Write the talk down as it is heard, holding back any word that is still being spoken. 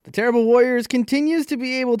The Terrible Warriors continues to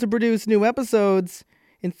be able to produce new episodes,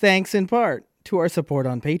 in thanks in part to our support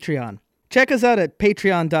on Patreon. Check us out at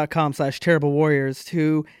patreon.com/terriblewarriors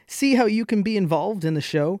to see how you can be involved in the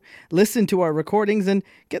show, listen to our recordings, and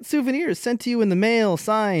get souvenirs sent to you in the mail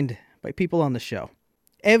signed by people on the show.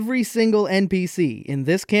 Every single NPC in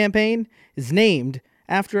this campaign is named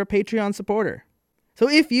after a Patreon supporter. So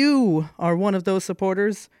if you are one of those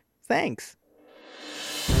supporters, thanks.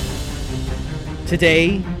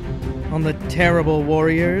 Today, on the Terrible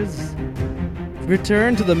Warriors,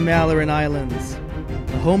 return to the Malaran Islands,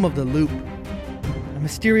 the home of the Loop, a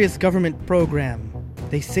mysterious government program.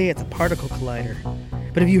 They say it's a particle collider.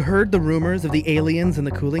 But have you heard the rumors of the aliens in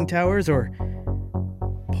the cooling towers, or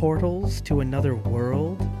portals to another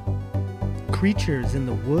world? Creatures in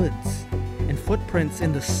the woods and footprints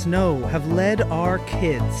in the snow have led our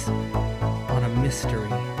kids on a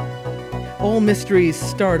mystery. All mysteries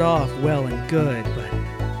start off well and good, but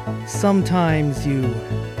sometimes you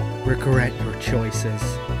regret your choices.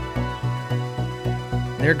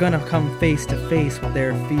 They're gonna come face to face with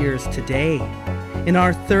their fears today, in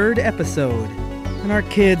our third episode, and our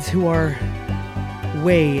kids who are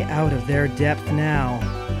way out of their depth now.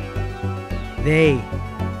 They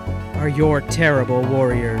are your Terrible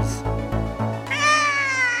Warriors.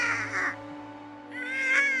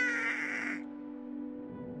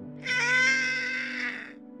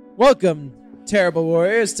 Welcome, Terrible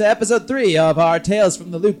Warriors, to episode 3 of our Tales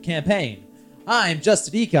from the Loop campaign. I'm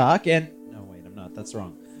Justin Eacock, and... No, wait, I'm not. That's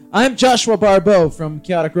wrong. I'm Joshua Barbeau from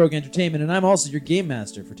Chaotic Rogue Entertainment, and I'm also your game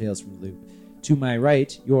master for Tales from the Loop. To my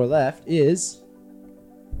right, your left, is...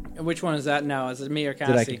 And which one is that now? Is it me or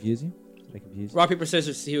Cassie? Did I confuse you? Rock, paper,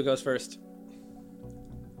 scissors to see who goes first.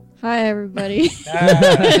 Hi, everybody.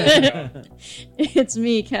 It's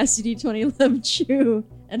me, Cassidy 2011 Chew,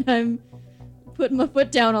 and I'm putting my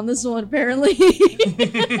foot down on this one, apparently.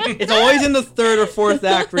 It's always in the third or fourth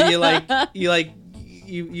act where you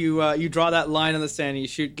draw that line in the sand and you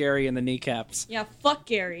shoot Gary in the kneecaps. Yeah, fuck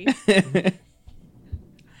Gary.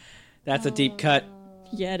 That's a deep cut.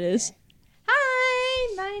 Yeah, it is.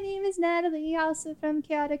 Hi, my name is Natalie, also from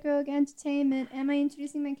Chaotic Rogue Entertainment. Am I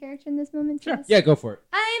introducing my character in this moment? Sure. Yeah, go for it.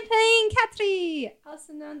 I am playing Katri,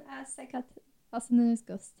 also known as also known as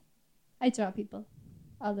Ghost. I draw people.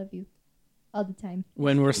 All of you. All the time.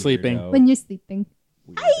 When we're sleeping. Weirdo. When you're sleeping.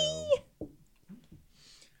 Weirdo.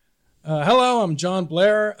 Hello, I'm John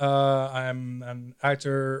Blair. I'm an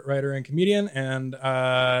actor, writer, and comedian, and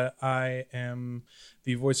I am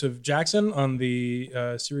the voice of Jackson on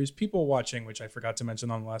the series People Watching, which I forgot to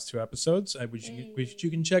mention on the last 2 episodes, which you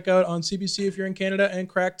can check out on CBC if you're in Canada, and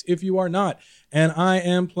Cracked if you are not. And I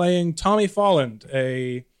am playing Tommy Folland,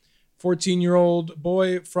 a 14-year-old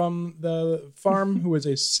boy from the farm who is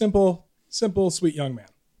a simple, sweet young man.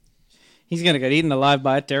 He's going to get eaten alive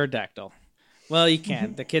by a pterodactyl. Well, you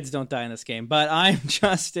can't. The kids don't die in this game. But I'm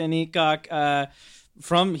Justin Eacock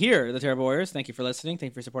from here, the Terrible Warriors. Thank you for listening.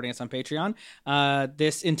 Thank you for supporting us on Patreon.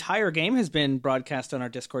 This entire game has been broadcast on our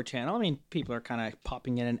Discord channel. I mean, people are kind of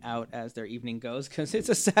popping in and out as their evening goes because it's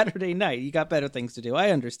a Saturday night. You got better things to do.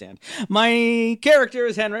 I understand. My character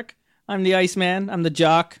is Henrik. I'm the Iceman. I'm the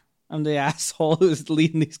jock. I'm the asshole who's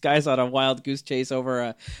leading these guys on a wild goose chase over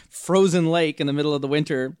a frozen lake in the middle of the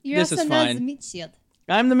winter. This is fine. The meat shield.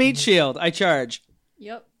 I'm the meat shield. I charge.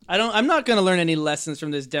 Yep. I'm not going to learn any lessons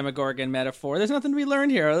from this Demogorgon metaphor. There's nothing to be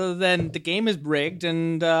learned here other than the game is rigged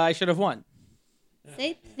and I should have won.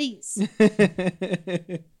 Say please.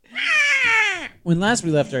 When last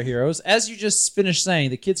we left our heroes, as you just finished saying,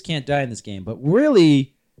 the kids can't die in this game, but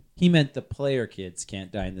really... He meant the player kids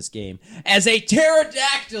can't die in this game. As a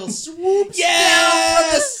pterodactyl swoops down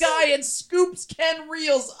from the sky and scoops Ken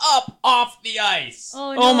Reels up off the ice.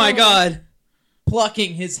 Oh, no. Oh my god.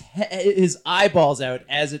 Plucking his eyeballs out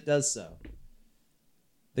as it does so.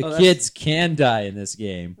 The Oh, kids can die in this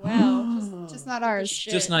game. Wow. Just not ours.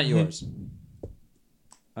 Shit. Just not yours.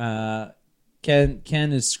 Ken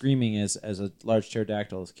is screaming as a large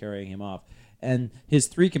pterodactyl is carrying him off. And his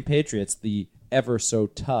 3 compatriots, the ever so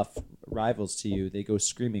tough rivals to you, they go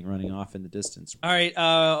screaming, running off in the distance. All right.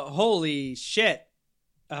 Holy shit.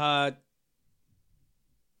 I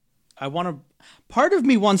want to... Part of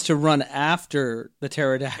me wants to run after the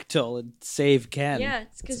pterodactyl and save Ken. Yeah,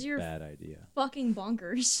 it's because you're Bad idea. fucking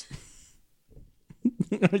bonkers.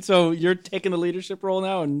 So you're taking the leadership role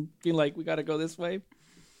now and being like, we got to go this way?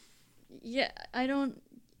 Yeah, I don't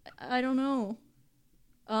know.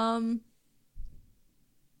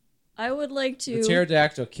 I would like to... The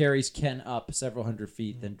pterodactyl carries Ken up several hundred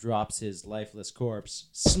feet, then drops his lifeless corpse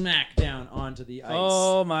smack down onto the ice.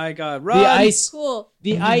 Oh my god. Run! The ice, Cool.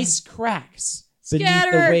 the ice cracks. beneath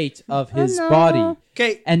Scatter! the weight of his no. body.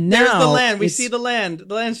 Okay, And there's the now land. We it's see the land.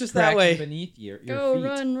 The land's just that Cracking way. beneath your Go,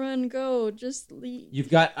 feet. run, go. Just leave. You've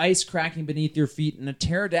got ice cracking beneath your feet and a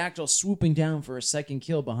pterodactyl swooping down for a second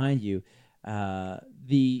kill behind you.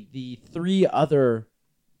 The three other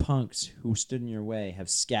punks who stood in your way have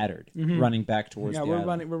scattered, running back towards Yeah, the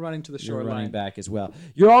island. we're running to the You're running shoreline. back as well.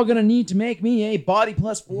 You're all going to need to make me a body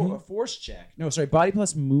plus force check. No, sorry, body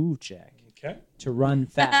plus move check Okay. to run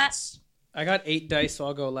fast. I got 8 dice, so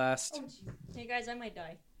I'll go last. Hey guys, I might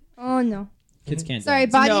die. Oh no. Kids can't. Sorry,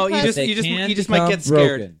 dance. body No, plus you just might get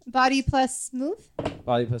scared. body plus move.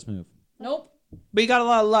 Body plus move. Nope. But you got a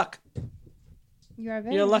lot of luck. You are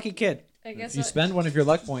very You're a lucky kid. I guess If you spend one of your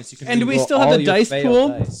luck points, you can. And do we re-roll still have all the your dice failed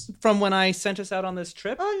pool? dice. From when I sent us out on this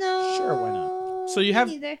trip, Oh no. Sure, why not? So you Me have-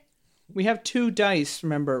 neither. we have 2 dice,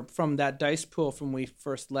 remember, from that dice pool from we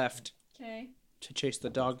first left Okay. to chase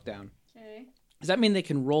the dog down. Okay. Does that mean they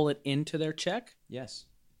can roll it into their check? Yes.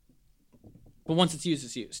 But once it's used,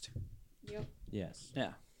 it's used. Yep. Yes.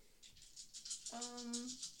 Yeah.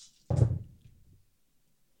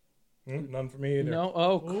 None for me either. No?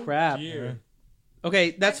 Oh, crap. Yeah.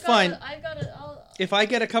 Okay, that's fine. I've got it. If I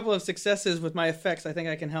get a couple of successes with my effects, I think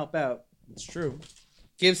I can help out. It's true.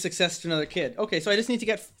 Give success to another kid. Okay, so I just need to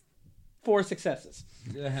get 4 successes.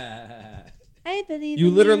 I believe You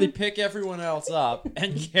in literally you. pick everyone else up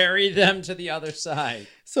and carry them to the other side.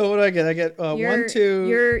 So what do I get? I get 1,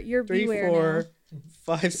 2, You're 3, beware 4, now.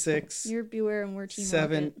 5, 6, You're beware and we're team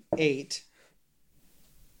 7, Rocket. 8.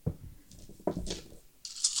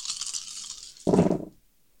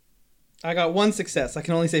 I got 1 success. I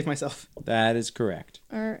can only save myself. That is correct.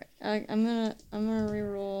 I'm gonna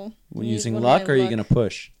reroll. When I need using one of luck, my or are you going to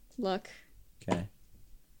push? luck? Okay.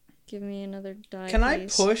 Give me another die. Can I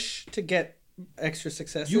please. push to get extra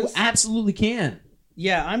successes? You absolutely can.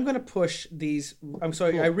 Yeah, I'm gonna push these. I'm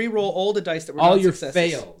sorry. I re-roll all the dice that were All not your successes.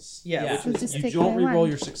 fails. Yeah, which was- Just you take don't my re-roll one.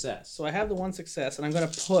 your success. So I have the 1 success, and I'm gonna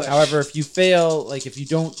push. However, if you fail, like if you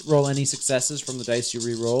don't roll any successes from the dice you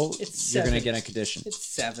re-roll, It's you're going to 7. get a condition. It's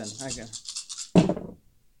 7.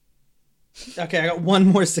 Okay, I got 1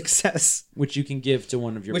 more success, Which you can give to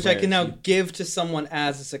one of your which I players. can now give to someone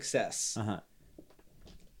as a success. Uh-huh.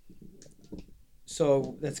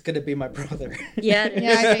 So that's gonna be my brother. Yeah.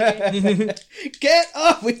 Yeah. Okay. Get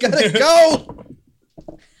up! We gotta go.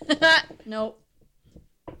 Nope.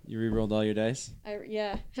 You re-rolled all your dice?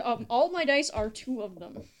 Yeah. All my dice are 2 of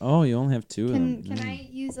them. Oh, you only have 2 of them. Can I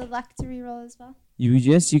use a luck to reroll as well?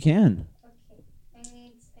 Yes, you can. Okay.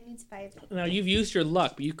 I need 5. Now you've used your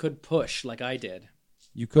luck, but you could push like I did.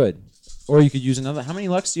 You could. Or you could use another. How many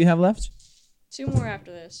lucks do you have left? 2 more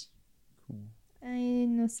after this. I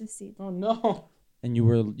no succeed. Oh no! And you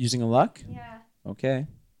were using a luck? Yeah. Okay.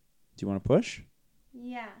 Do you want to push?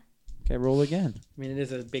 Yeah. Okay, roll again. I mean, it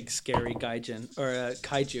is a big, scary gaijin or a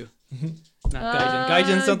kaiju. Not gaijin.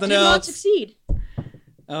 Gaijin's something did not else. succeed.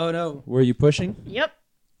 Oh no! Were you pushing? Yep.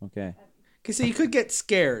 Okay. Cause see, you could get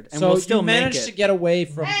scared, and so we'll still you managed make to it. get away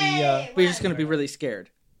from But you're just gonna be really scared.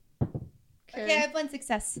 Okay, I have 1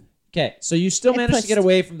 success. Okay, so you still I managed to get pushed.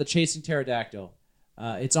 away from the chasing pterodactyl.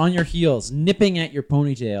 It's on your heels, nipping at your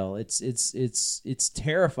ponytail. It's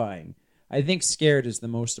terrifying. I think scared is the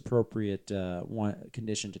most appropriate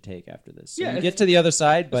condition to take after this. So Yeah, you it's- get to the other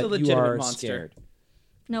side, it's a but you legitimate are monster. scared.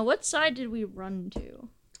 Now, what side did we run to?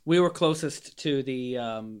 We were closest to the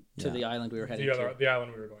island we were heading to, The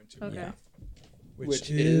island we were going to. Okay. Yeah. which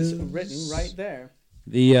is written right there.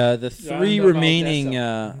 The three Island of remaining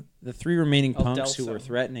Aldeso. the 3 remaining punks Aldelso. who were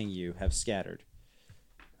threatening you have scattered.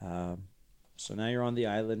 So now you're on the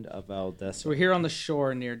island of Aldeso. So we're here on the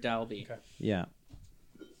shore near Dalby. Okay. Yeah.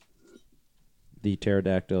 The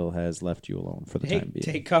pterodactyl has left you alone for the Hey, time being.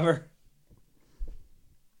 take cover.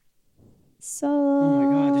 So. Oh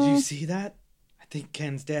my god, did you see that? I think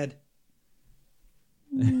Ken's dead.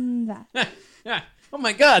 That. Oh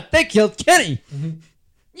my god, they killed Kenny!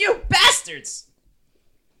 You bastards!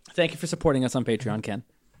 Thank you for supporting us on Patreon, Ken.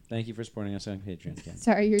 Thank you for supporting us on Patreon, Ken.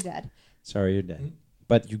 Sorry, you're dead. Sorry you're dead.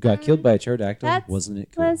 But you got killed by a pterodactyl, That wasn't it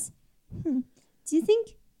cool? Was. Do you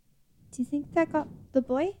think that got the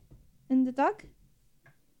boy and the dog?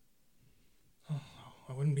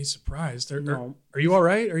 I wouldn't be surprised. No. Are you all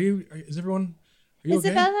right? Is everyone? Are you okay?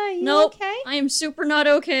 Isabella, are you Nope. okay? I am super not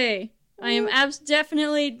okay. I am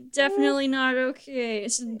definitely not okay.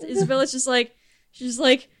 Isabella's just like, she's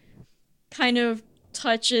like, kind of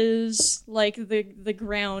touches like the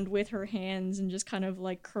ground with her hands and just kind of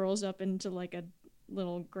like curls up into like a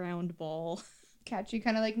little ground ball. Catchy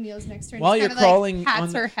kind of like kneels next to her. And While just you're kinda, crawling like,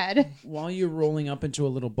 pats on- her head. While you're rolling up into a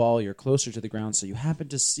little ball, you're closer to the ground, so you happen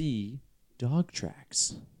to see dog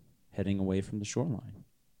tracks heading away from the shoreline.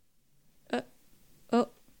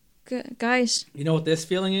 Guys, You know what this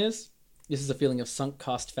feeling is? This is a feeling of sunk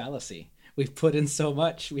cost fallacy. We've put in so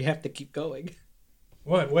much, we have to keep going.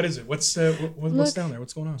 What is it? What's Look. down there?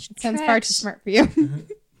 What's going on? It sounds far Tracks. too smart for you.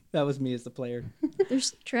 That was me as the player.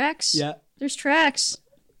 there's tracks. Yeah. There's tracks.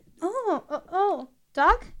 oh.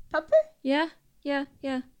 Dog? Pupper? Yeah.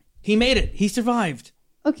 He made it. He survived.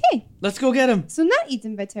 Okay. Let's go get him. So not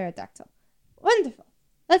eaten by pterodactyl. Wonderful.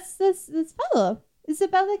 Let's follow.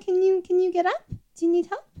 Isabella, can you get up? Do you need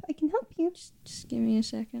help? I can help you. Just give me a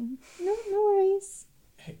second. No worries.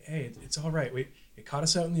 Hey, it's all right. It caught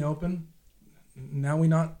us out in the open. Now we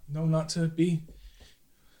know not to be.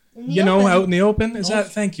 In the open. Out in the open. Is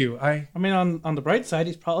that? Thank you. I mean, on the bright side,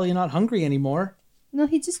 he's probably not hungry anymore. No,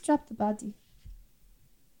 he just dropped the body.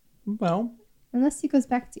 Well, Unless he goes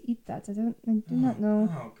back to eat that. I do not know.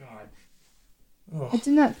 Oh God. I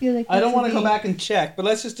do not feel like I don't that want to would go be- back and check, but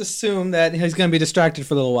let's just assume that he's going to be distracted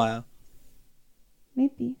for a little while.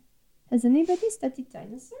 Maybe. Has anybody studied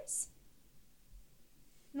dinosaurs?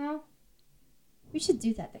 No. We should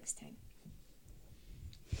do that next time.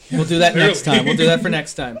 We'll do that next time. We'll do that for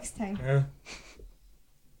next time. Next time. Yeah.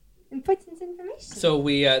 Important information. So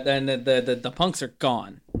we then the punks are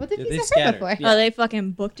gone, What did Yeah, we they've say scattered. before? Oh, they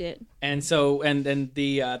fucking booked it. and so and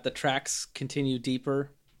the tracks continue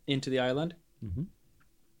deeper into the island. Mhm.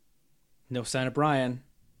 No sign of Brian.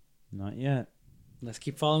 Not yet. Let's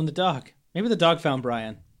keep following the dog. Maybe the dog found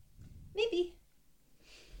Brian. Maybe.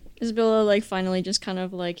 Isabella finally just kind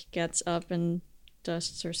of gets up and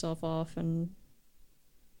dusts herself off and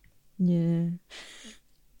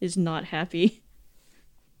is not happy.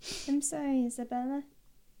 I'm sorry, Isabella.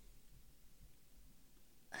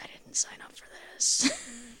 I didn't sign up for this.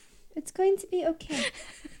 It's going to be okay.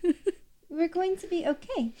 We're going to be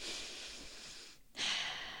okay.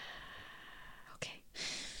 Okay.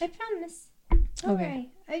 I promise. Don't Okay.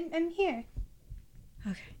 worry. I'm here.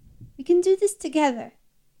 Okay. We can do this together.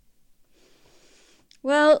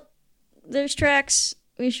 Well, there's tracks.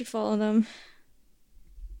 We should follow them.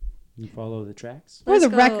 You follow the tracks? For Let's the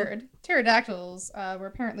go. record, pterodactyls were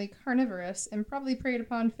apparently carnivorous and probably preyed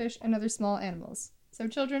upon fish and other small animals. So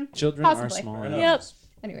children, Children are Possibly. small Yep. animals.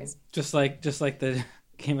 anyways. Just like the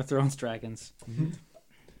Game of Thrones dragons. You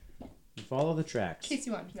follow the tracks. In case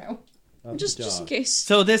you want to know. of the Just in dog. case.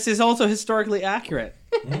 So this is also historically accurate.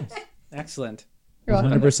 Yes. Excellent. You're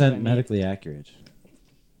welcome. 100% medically accurate.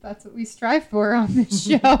 That's what we strive for on this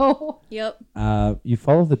show. Yep. You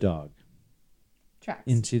follow the dog Tracks.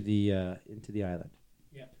 into the island.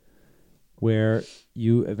 Yeah. Where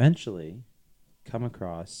you eventually come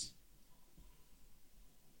across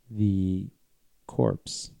the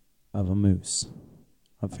corpse of a moose,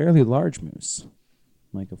 a fairly large moose,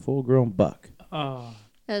 like a full-grown buck. Oh,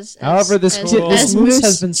 However, this this moose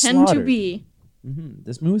has been tend to slaughtered. be.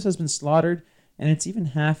 This moose has been slaughtered, and it's even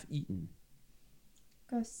half eaten.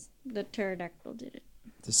 Gross. The pterodactyl did it.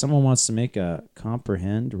 If someone wants to make a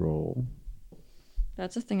comprehend roll,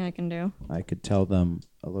 That's a thing I can do. I could tell them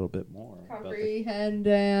a little bit more about the Comprehend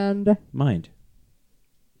and. mind.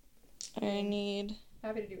 I need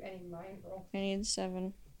Happy to do any mind roll.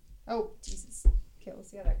 7. Oh, Jesus. Okay, we'll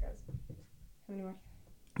see how that goes. How many more?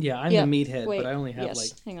 yeah, I'm Yeah, the meathead, Wait. but I only have yes. like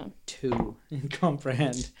Hang on. 2 in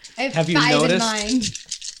comprehend. I Have you 5 noticed? in mind.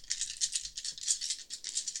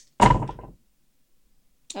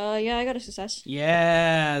 Yeah, I got a success.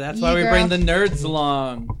 Yeah, that's why Yeah, we girl. bring the nerds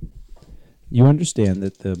along. You understand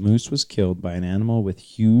that the moose was killed by an animal with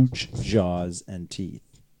huge jaws and teeth.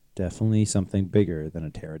 Definitely something bigger than a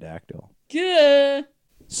pterodactyl. Yeah.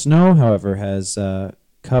 Snow, however, has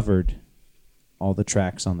covered all the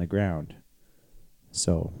tracks on the ground.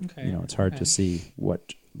 So, Okay, it's hard okay. to see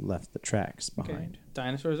what left the tracks Okay. behind.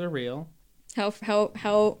 Dinosaurs are real. How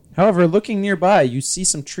However, looking nearby, you see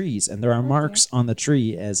some trees, and there are marks on the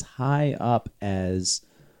tree as high up as,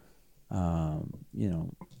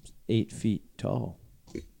 8 feet tall.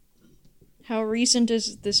 how recent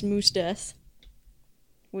is this moose death?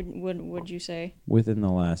 Would you say? Within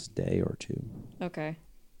the last day or two. Okay.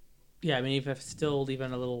 Yeah, I mean, if it's still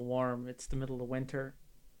even a little warm, it's the middle of winter.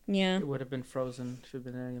 Yeah, It would have been frozen if it had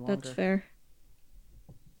been any longer. that's fair.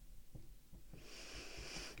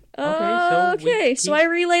 Okay, so we Okay, so keep- I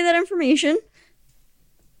relay that information.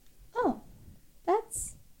 Oh,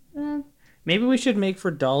 that's. Maybe we should make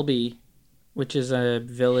for Dalby, which is a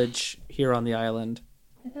village here on the island,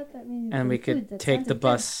 I thought that made and we good. could That take sounded the good.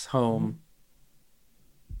 bus home.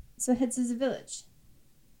 So heads is a village.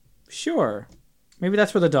 Sure. Maybe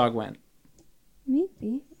that's where the dog went.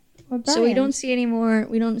 Maybe. Or So we Brian. don't see any more.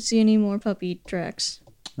 We don't see any more puppy tracks.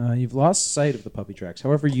 You've lost sight of the puppy tracks.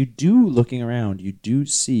 However, looking around, you do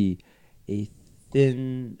see a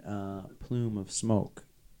thin plume of smoke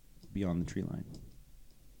beyond the tree line.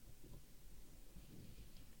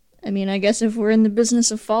 I mean, I guess if we're in the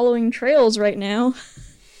business of following trails right now,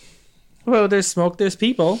 Well, there's smoke, there's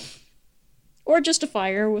people. or just a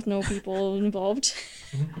fire with no people involved,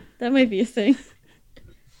 that might be a thing.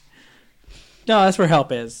 No, that's where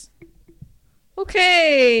help is.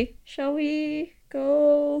 Okay, shall we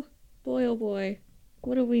go? Boy, oh boy,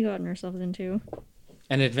 what have we gotten ourselves into?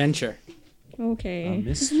 An adventure. Okay.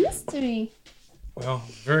 It's a mystery. Well, at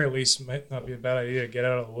the very least, might not be a bad idea to get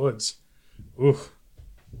out of the woods. Ooh.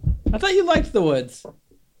 I thought you liked the woods.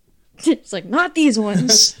 It's like, not these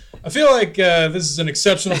ones. I feel like this is an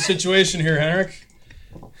exceptional situation here, Henrik.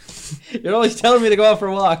 You're always telling me to go out for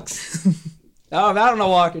walks. Oh, I'm out on a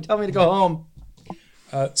walk. You're telling me to go home.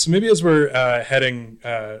 So maybe as we're heading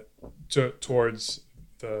towards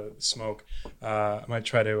the smoke, I might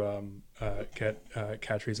try to get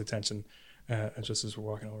Catri's attention just as we're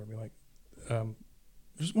walking over and be like,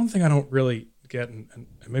 there's one thing I don't really get, and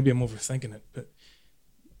maybe I'm overthinking it, but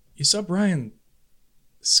you saw Brian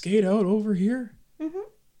skate out over here? Mhm.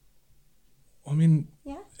 I mean,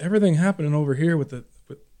 Yeah. everything happening over here with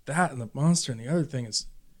that and the monster and the other thing is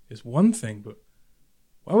one thing, but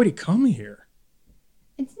why would he come here?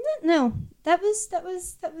 I did not know. That was.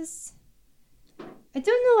 I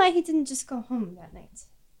don't know why he didn't just go home that night.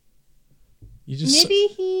 You just Maybe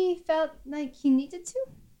he felt like he needed to.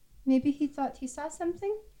 Maybe he thought he saw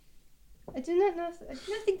something. I do not know. I do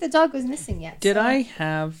not think the dog was missing yet. Did so- I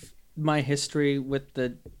have my history with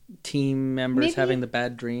the team members Maybe- having the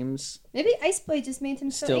bad dreams Maybe Ice Boy just made him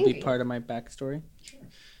so still angry. be part of my backstory?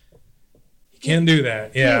 You can do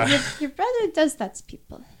that. Yeah. Your brother does that to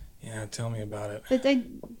people, Yeah, tell me about it. but I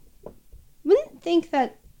wouldn't think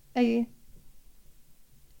that a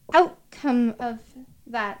outcome of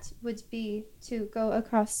that would be to go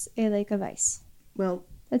across a lake of ice. Well,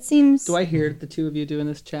 That seems. do I hear the two of you doing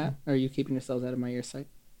this chat? Or are you keeping yourselves out of my ear sight?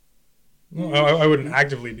 No, I wouldn't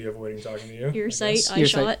actively be avoiding talking to you. I Your sight, guess. eye Ear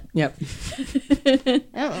shot. sight. Yep.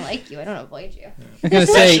 I don't like you. I don't avoid you. I'm gonna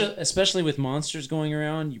say Especially with monsters going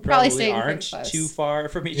around, you Probably probably staying pretty aren't close. too far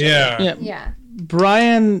from each Yeah. other. yeah. Yeah.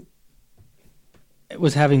 Brian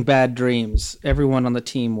was having bad dreams. Everyone on the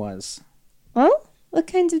team was. Well, what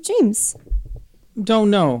kinds of dreams? Don't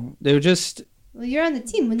know. They were just Well, you're on the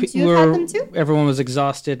team. Wouldn't People you have had were- them too? everyone was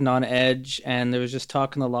exhausted and on edge, and there was just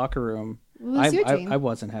talk in the locker room. What was your dream? I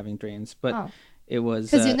wasn't having dreams, but Oh. it was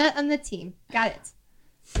Because you're not on the team. Got it.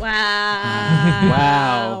 Wow.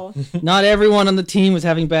 wow. Not everyone on the team was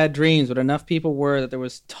having bad dreams, but enough people were that there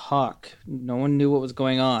was talk. No one knew what was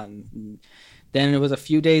going on. Then it was a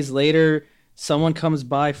few days later, someone comes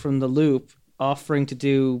by from the loop offering to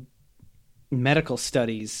do medical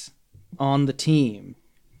studies on the team.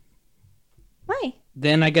 Why?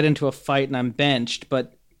 Then I get into a fight and I'm benched,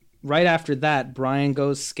 but right after that, Brian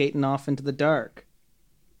goes skating off into the dark.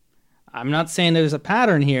 I'm not saying there's a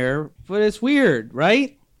pattern here, but it's weird,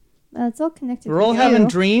 right? Well, it's all connected. We're to all you. having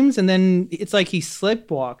dreams, and then it's like he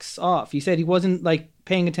slipwalks off. He said he wasn't like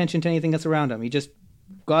paying attention to anything that's around him. He just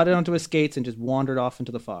got onto his skates and just wandered off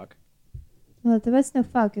into the fog. Well, there was no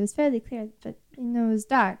fog. It was fairly clear, but it was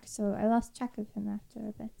dark, so I lost track of him after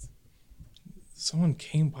a bit. Someone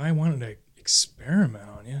came by wanting to experiment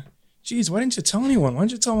on you. Jeez, why didn't you tell anyone? Why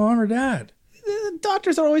didn't you tell Mom or Dad? The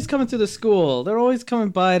doctors are always coming through the school. They're always coming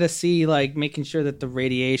by to see, like, making sure that the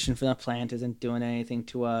radiation from the plant isn't doing anything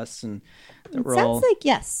to us, and that It we're sounds all. like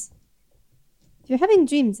yes. If you're having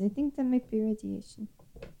dreams, I think that might be radiation.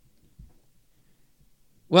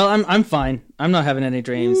 Well, I'm fine. I'm not having any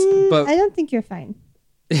dreams, but I don't think you're fine.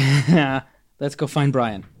 let's go find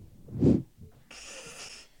Brian.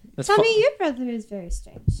 Let's Tommy, your brother is very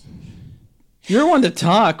strange. You're one to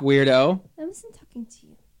talk, weirdo. I wasn't talking to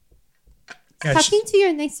you. Yeah, Talking to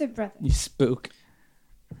your nicer brother. You spook.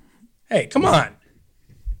 Hey, come on.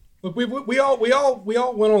 Look, we all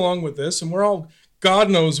went along with this, and we're all God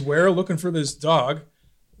knows where looking for this dog.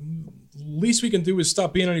 Least we can do is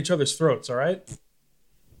stop being on each other's throats. All right?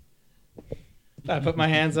 I put my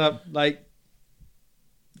hands up, like,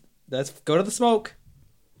 let's go to the smoke.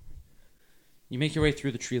 You make your way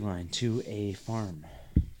through the tree line to a farm,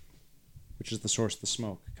 which is the source of the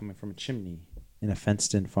smoke coming from a chimney in a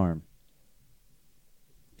fenced-in farm.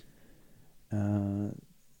 And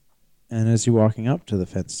as you're walking up to the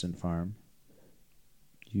fenced-in farm,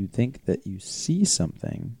 you think that you see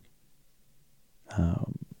something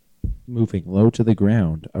moving low to the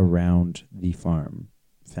ground around the farm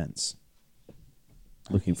fence,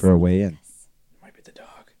 looking for a way in. Yes. Might be the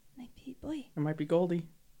dog. Might be a boy It might be Goldie.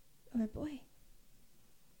 or a boy.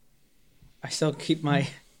 I still keep my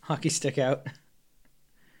hockey stick out.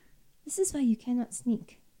 This is why you cannot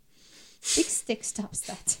sneak. Big stick stops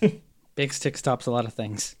that. Big stick stops a lot of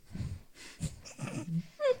things.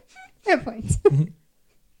 Fair point.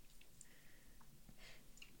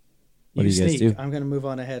 What do you guys sneak. do? I'm going to move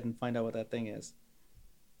on ahead and find out what that thing is.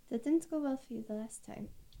 That didn't go well for you the last time.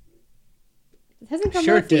 It hasn't come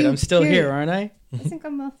Sure well it for did. you. I'm still period. here, aren't I? It hasn't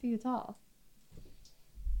come well for you at all.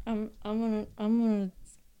 I'm gonna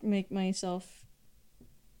make myself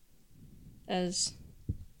as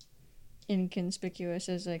inconspicuous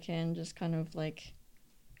as I can. Just kind of like,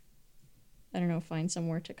 I don't know, find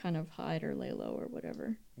somewhere to kind of hide or lay low or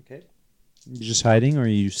whatever. Okay. You just hiding, or are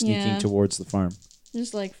you sneaking Yeah. towards the farm?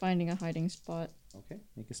 Just like finding a hiding spot, Okay.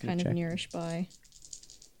 Make a sneak kind check. of nearish by.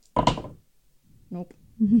 Nope.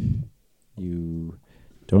 You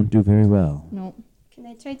don't do very well. Nope. Can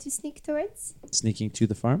I try to sneak towards? Sneaking to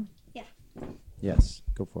the farm? Yeah. Yes.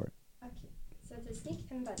 Go for it. Okay. So to sneak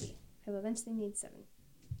and body, I will eventually need 7.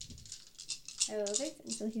 I will wait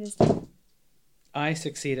until he is done. I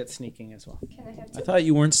succeed at sneaking as well. Can I have I 2? thought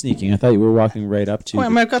you weren't sneaking. I thought you were walking right up to Oh,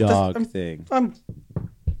 the I've got this- dog I'm- thing. I'm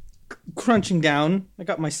crunching down. I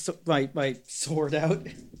got my my sword out.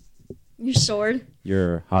 Your sword.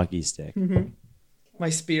 Your hockey stick. My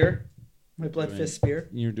spear. My blood Right. fist spear.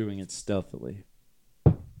 You're doing it stealthily.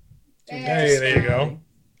 Hey, there you go.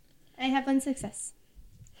 I have 1 success.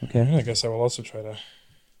 Okay. I guess I will also try to,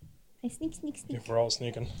 I sneak, sneak, sneak. if we're all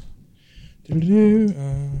sneaking. Doo-doo-doo,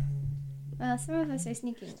 Well, some of us are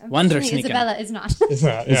sneaking. Wonder Unfortunately, sneaking. Isabella is not. It's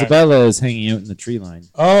not, yeah. Isabella is hanging out in the tree line.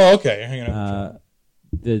 Oh, okay. You're hanging out.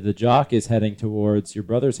 The jock is heading towards your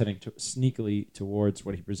brother's heading sneakily towards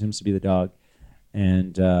what he presumes to be the dog,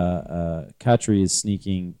 and Katri is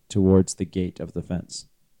sneaking towards the gate of the fence.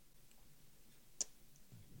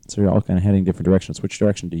 So you're all kind of heading different directions. Which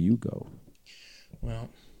direction do you go? Well,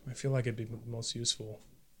 I feel like it'd be most useful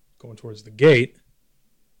going towards the gate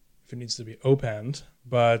if it needs to be opened,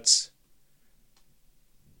 but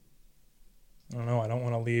I don't know. I don't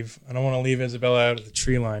want to leave Isabella out of the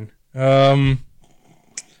tree line. That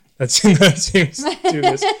seems to do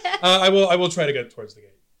this. I will try to get towards the gate.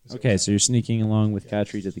 Okay, so you're sneaking along with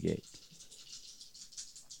Katri to the gate.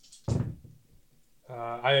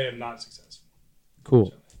 I am not successful.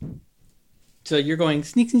 Cool. So you're going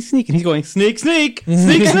sneak, sneak, sneak, and he's going sneak, sneak,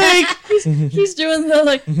 sneak, sneak. He's doing the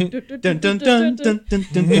like. Dun dun dun dun dun dun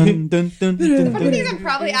dun dun dun dun One of these dun. I'm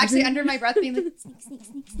probably actually under my breath being like, sneak, sneak,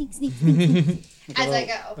 sneak, sneak, sneak, sneak, as I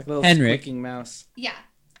go. Like a little Henrik. squeaking mouse. Yeah.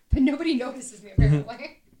 But nobody notices me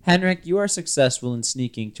apparently. Henrik, you are successful in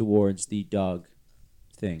sneaking towards the dog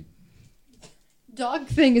thing. Dog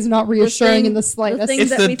thing is not reassuring in the slightest. thing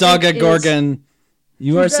It's that the we think is- Dogagorgon.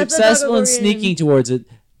 You are That's the successful in Dogagorgon. sneaking towards it.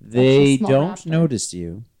 They a small don't raptor. notice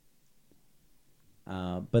you.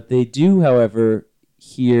 But they do, however,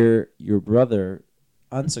 hear your brother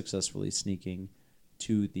unsuccessfully sneaking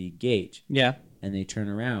to the gate, Yeah. and they turn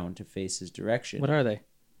around to face his direction. What are they?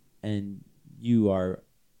 And you are,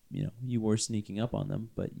 you were sneaking up on them,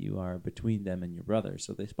 but you are between them and your brother,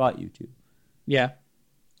 so they spot you too. Yeah.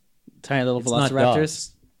 Tiny little It's not velociraptors.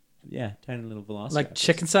 dogs. Yeah, tiny little velociraptors. Like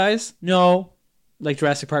chicken size? No. Like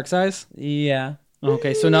Jurassic Park size? Yeah.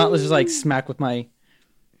 Okay, so not just like smack with my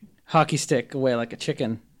hockey stick away like a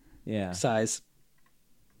chicken Yeah. size.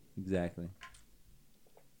 Exactly.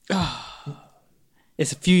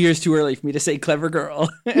 It's a few years too early for me to say clever girl.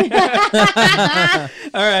 All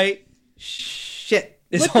right. Shit.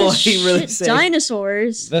 Is What all the I really shit? say.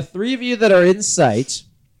 Dinosaurs. The three of you that are in sight,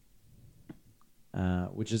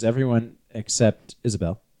 which is everyone except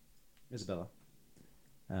Isabella.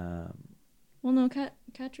 Well, no,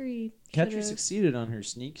 Katri. Katri should've- succeeded on her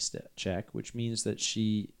sneak check, which means that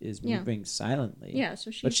she is Yeah. moving silently. Yeah,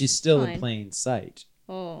 so she's. but she's still fine. in plain sight.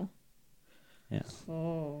 Oh. Yeah.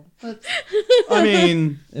 Oh. I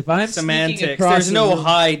mean, If I'm sneaking semantics. across There's the no room-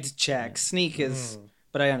 hide check. Sneak is.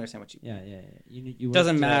 But I understand what you. Yeah. You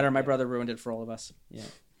Doesn't worked, matter. My brother ruined it for all of us.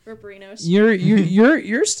 For Brinos.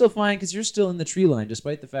 You're still fine because you're still in the tree line,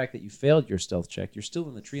 despite the fact that you failed your stealth check. You're still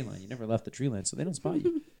in the tree line. You never left the tree line, so they don't spot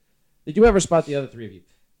you. They do ever spot the other three of you,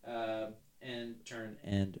 and turn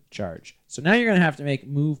and charge. So now you're gonna have to make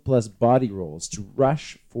move plus body rolls to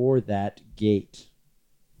rush for that gate.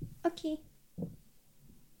 Okay.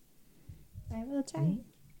 I will try.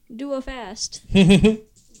 Do a fast. This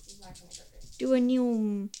is not going to go good. Do a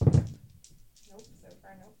new. Nope, so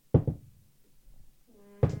far, nope.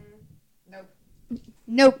 Nope.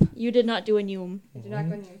 Nope. You did not do a new. I did not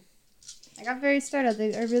go near. I got very startled.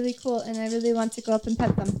 They are really cool, and I really want to go up and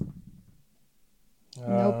pet them.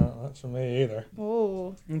 Nope. Not for me either.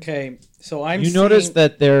 Oh. Okay, so I'm. You notice seeing-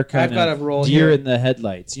 that they're kind I've got a of roll deer here. in the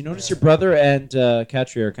headlights. You notice your brother and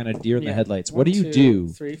Katri are kind of deer in the Yeah. headlights. 1, what do you 2, do,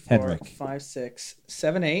 3, 4, Henrik? 5, 6,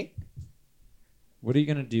 7, 8. What are you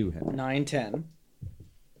gonna do, Henry? 9, 10.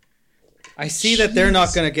 I see that they're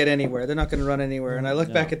not going to get anywhere. They're not going to run anywhere. And I look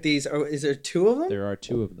No. back at these. Oh, is there 2 of them? There are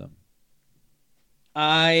 2 of them.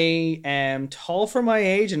 I am tall for my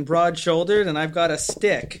age and broad-shouldered, and I've got a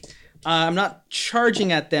stick. I'm not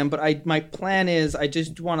charging at them, but my plan is I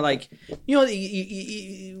just want to, like, you know,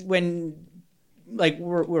 when, like,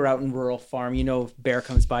 we're out in rural farm, you know, if a bear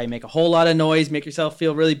comes by, you make a whole lot of noise, make yourself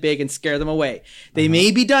feel really big, and scare them away. They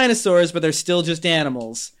may be dinosaurs, but they're still just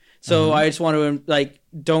animals. So I just want to, like,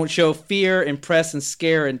 don't show fear, impress, and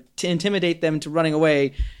scare, and to intimidate them to running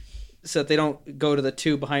away so that they don't go to the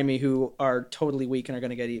 2 behind me who are totally weak and are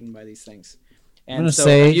going to get eaten by these things. And so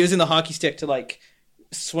I'm using the hockey stick to, like,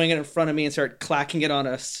 swing it in front of me and start clacking it on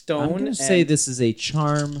a stone. I'm going to say this is a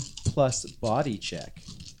charm plus body check.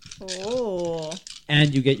 Oh.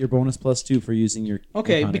 And you get your bonus +2 for using your...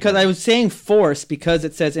 Okay, Arcana because card. I was saying force because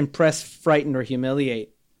it says impress, frighten, or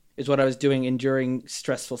humiliate is what I was doing enduring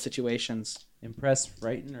stressful situations. Impress,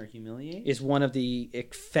 frighten, or humiliate? Is one of the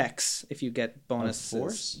effects if you get bonuses Of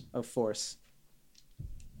force? of force.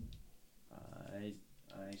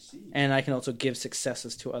 I see. And I can also give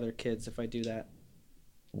successes to other kids if I do that.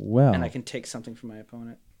 Well... And I can take something from my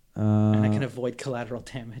opponent. And I can avoid collateral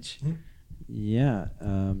damage. Yeah,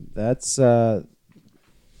 that's a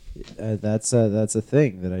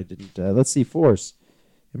thing that I didn't. Let's see, force,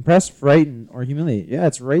 impress, frighten, or humiliate. Yeah,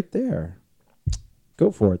 it's right there.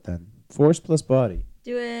 Go for it then. Force plus body.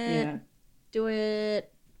 Do it. Yeah. Do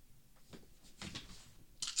it.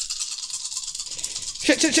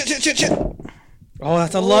 Shit. Oh,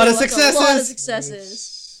 that's a lot of successes. A lot of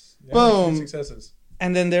successes. Yeah, Boom. 3 successes.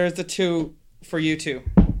 And then there's the 2 for you 2.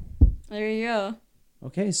 There you go.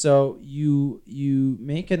 Okay, so you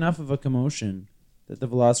make enough of a commotion that the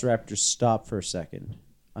velociraptors stop for a second,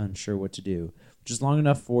 unsure what to do, which is long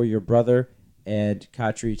enough for your brother and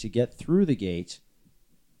Katri to get through the gate.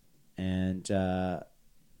 And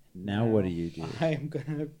now what do you do? I am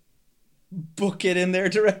gonna book it in their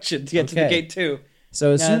direction to get to the Okay. gate 2.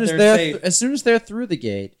 So as Yeah, soon as they're they're safe. as soon as they're through the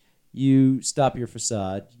gate, you stop your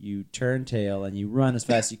facade, you turn tail, and you run as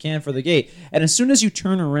fast as you can for the gate. And as soon as you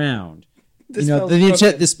turn around, The you know spell's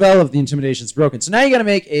broken. the spell of the intimidation is broken. So now you got to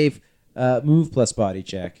make a move plus body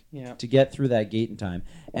check Yeah. to get through that gate in time.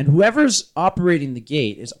 And whoever's operating the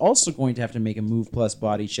gate is also going to have to make a move plus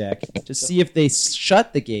body check to see if they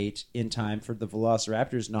shut the gate in time for the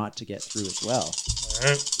velociraptors not to get through as well.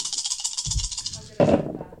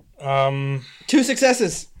 All right. 2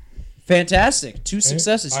 successes. Fantastic. 2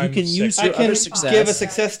 successes. You I'm can sick. use I your can other success. give a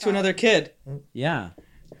success to another kid. Yeah.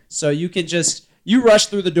 So you can just you rush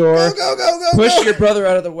through the door, Go, push go. your brother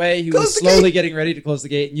out of the way, who Close is the slowly gate. getting ready to close the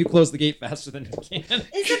gate, and you close the gate faster than you can.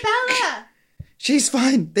 Isabella! She's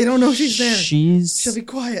fine. They don't know she's there. She's She'll be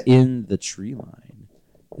quiet. in the tree line.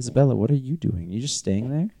 Isabella, what are you doing? Are you just staying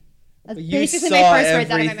there? That's You basically saw my first word out of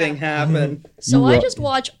my everything mouth. happen. So You I were- just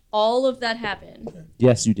watch all of that happen.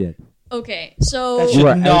 Yes, you did. Okay, so That You should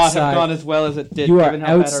are not outside- have gone as well as it did. you are given how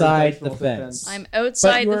bad our outside dice the rolls have been. fence. I'm But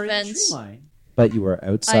outside you the are in the fence. tree line. But you are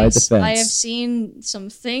outside the fence. I have seen some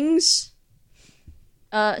things.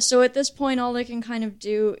 So at this point, all I can kind of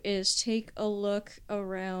do is take a look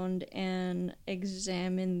around and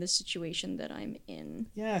examine the situation that I'm in.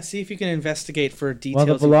 Yeah, see if you can investigate for Well,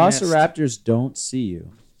 details. the you've missed. velociraptors don't see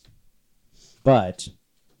you, but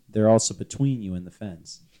they're also between you and the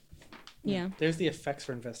fence. Yeah. There's the effects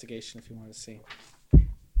for investigation if you want to see.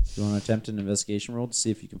 You want to attempt an investigation roll to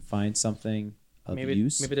see if you can find something of Maybe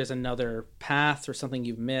use? maybe there's another path or something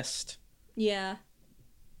you've missed. Yeah.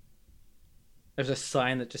 There's a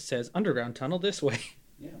sign that just says underground tunnel this way.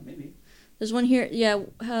 Yeah, maybe. There's one here. Yeah.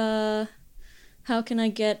 How can I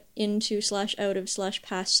get into / out of /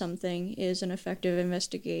 past something is an effective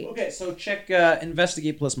investigate. Okay, so check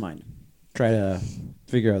investigate plus mind. Try to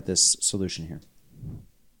figure out this solution here.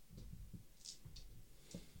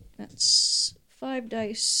 That's 5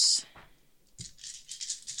 dice.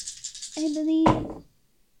 I believe.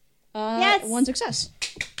 Yes! 1 success.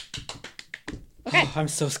 Okay. I'm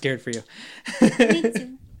so scared for you. Me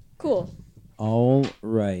too. Cool. All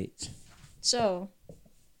right. So,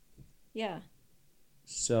 yeah.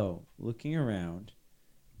 So, looking around,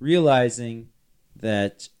 realizing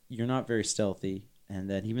that you're not very stealthy, and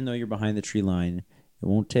that even though you're behind the tree line, it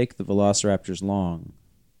won't take the velociraptors long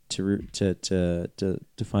to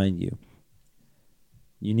find you.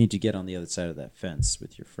 You need to get on the other side of that fence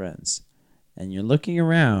with your friends. And you're looking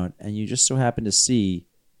around, and you just so happen to see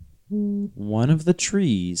one of the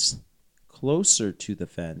trees closer to the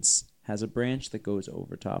fence has a branch that goes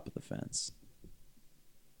over top of the fence.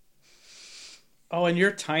 Oh, and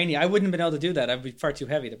you're tiny. I wouldn't have been able to do that. I'd be far too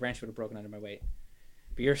heavy. The branch would have broken under my weight.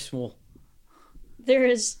 But you're small. There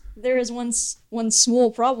is one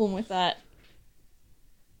small problem with that.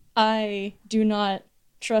 I do not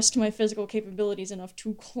trust my physical capabilities enough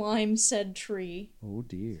to climb said tree Oh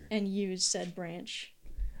dear. and use said branch.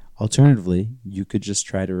 Alternatively, you could just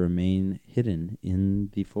try to remain hidden in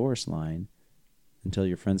the forest line until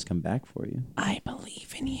your friends come back for you. I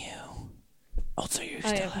believe in you. Also, you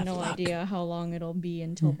I have no idea how long it'll be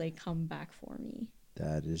until they come back for me.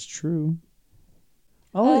 That is true.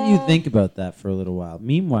 I'll let you think about that for a little while.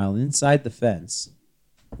 Meanwhile, inside the fence,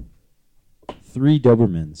 3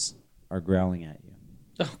 Dobermans are growling at you.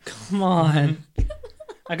 Oh, come on.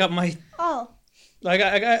 I got my. Oh,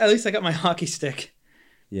 At least I got my hockey stick.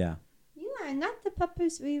 Yeah. you are not the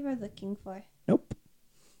puppers we were looking for. Nope.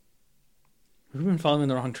 We've been following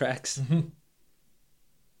the wrong tracks.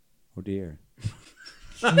 Oh dear.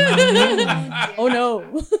 Oh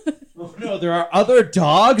no. Oh no, there are other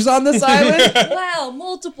dogs on this island? Wow,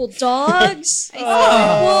 multiple dogs?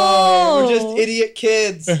 Oh, Whoa. we're just idiot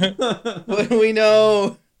kids. What do we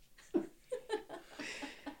know?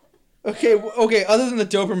 Okay. Other than the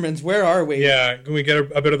Dobermans, where are we? Yeah, can we get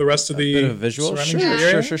a bit of the rest of the Bit of a visual? surrounding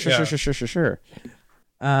area? Sure.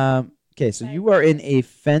 Okay, so you are in a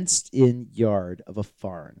fenced-in yard of a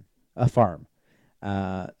farm.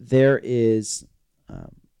 There is,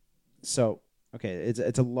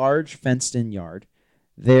 it's a large fenced-in yard.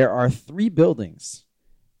 There are 3 buildings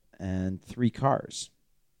and 3 cars.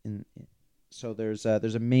 So there's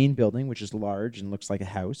a main building which is large and looks like a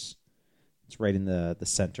house. It's right in the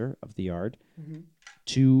center of the yard. Mhm.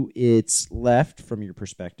 To its left, from your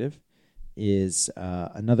perspective, is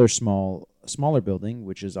another smaller building,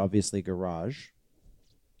 which is obviously a garage.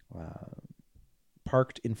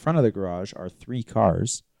 Parked in front of the garage are 3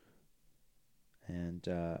 cars, and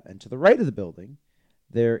to the right of the building,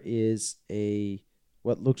 there is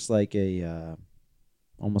what looks like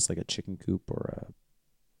almost like a chicken coop or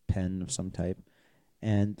a pen of some type,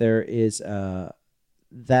 and there is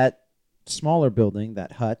that smaller building,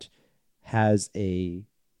 that hut, has a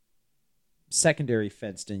secondary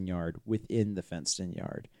fenced-in yard within the fenced-in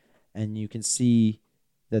yard, and you can see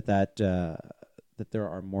that there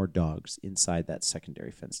are more dogs inside that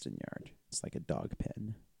secondary fenced-in yard. It's like a dog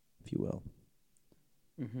pen, if you will.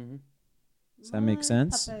 Mm-hmm. Does that make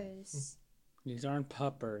sense? Puppers. These aren't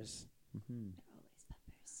puppers. Mm-hmm. Always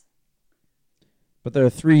puppers. But there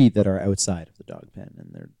are 3 that are outside of the dog pen,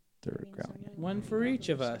 and they're growling at you. One for each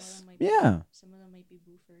of us. Yeah. Some of them might be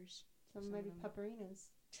boofers. Some might be pupperinas.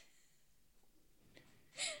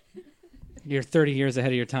 You're 30 years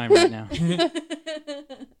ahead of your time right now.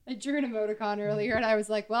 I drew an emoticon earlier, and I was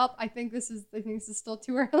like, "Well, I think this is still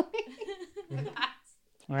too early."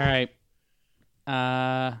 All right.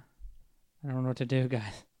 I don't know what to do,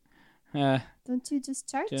 guys. Don't you just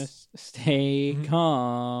charge? Just stay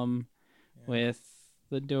calm with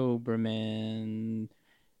the Doberman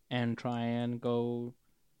and try and go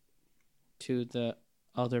to the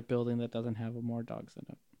other building that doesn't have more dogs in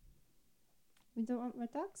it. We don't want more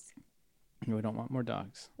dogs. We don't want more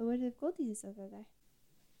dogs. But what if Goldie's over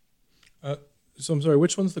there? So I'm sorry,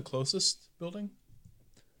 which one's the closest building?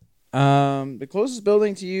 The closest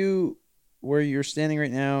building to you, where you're standing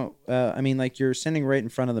right now, you're standing right in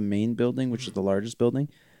front of the main building, which is the largest building.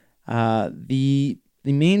 The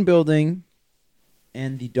main building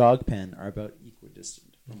and the dog pen are about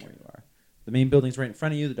equidistant from where you are. The main building's right in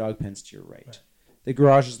front of you. The dog pen's to your right. The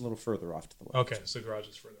garage is a little further off to the left. Okay, so the garage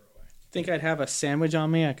is further away. Think I'd have a sandwich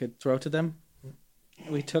on me I could throw to them?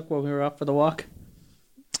 We took when we were up for the walk?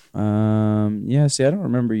 Yeah, see, I don't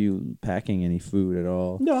remember you packing any food at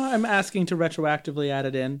all. No, I'm asking to retroactively add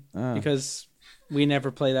it in Ah. because we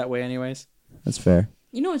never play that way anyways. That's fair.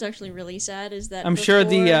 You know what's actually really sad is that I'm sure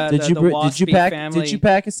the Did you Waspy pack? family. Did you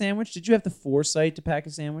pack a sandwich? Did you have the foresight to pack a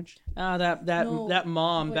sandwich? No, that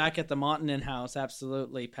mom but- back at the Montanen house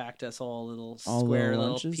absolutely packed us all little All square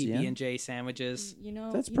little little lunches, PB and J sandwiches. You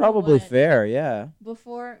know, That's you know probably what? fair. Yeah.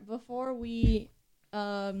 Before we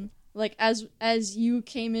like as you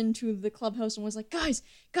came into the clubhouse and was like, guys,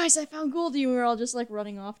 I found Goldie, and we were all just like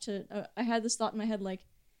running off to I had this thought in my head like,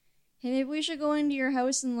 hey, maybe we should go into your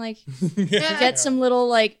house and like get some little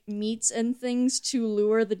like meats and things to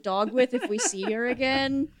lure the dog with if we see her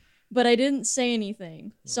again. But I didn't say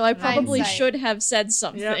anything, so I probably Hindsight. should have said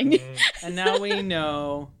something. And now we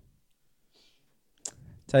know.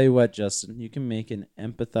 Tell you what, Justin, you can make an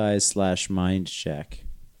empathize/mind check.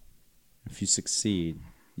 If you succeed,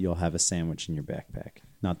 you'll have a sandwich in your backpack.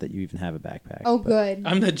 Not that you even have a backpack. Oh, but- good.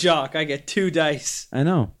 I'm the jock. I get 2 dice. I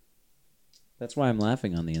know. That's why I'm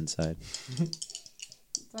laughing on the inside.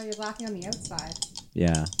 That's why you're laughing on the outside.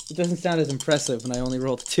 Yeah. It doesn't sound as impressive when I only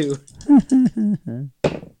rolled 2.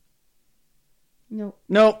 No.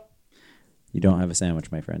 Nope. You don't have a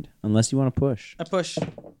sandwich, my friend, unless you want to push. I push.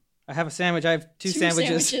 I have a sandwich. I have two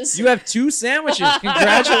sandwiches. You have 2 sandwiches.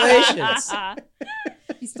 Congratulations.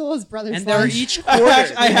 He stole his brother's And they're lunch. each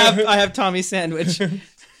quartered. I have Tommy's sandwich. And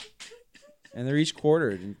they're each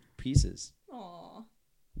quartered in pieces. Aw.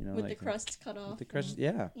 You know, With like the crusts cut off. With the crust,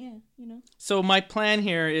 yeah. Yeah, you know. So my plan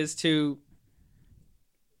here is to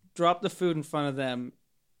drop the food in front of them.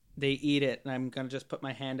 They eat it, and I'm gonna just put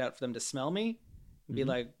my hand out for them to smell me and be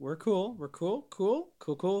like, "We're cool. We're cool. Cool.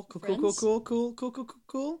 Cool. Cool. Cool. Cool. Cool. Friends? Cool. Cool. Cool. Cool. Cool.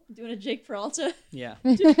 Cool." Doing a Jake Peralta. Yeah.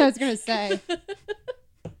 I was gonna say.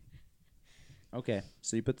 Okay,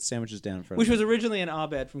 so you put the sandwiches down in front Which of was originally an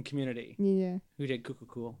Abed from Community Yeah. who did cool. Cool.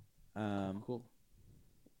 Cool. them. Cool.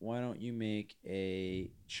 Why don't you make a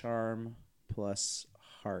charm plus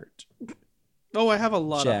heart? Oh, I have a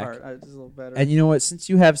lot Jack. of heart. This is a little better. And you know what? Since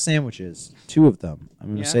you have sandwiches, 2 of them, I'm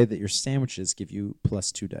going to Yeah. say that your sandwiches give you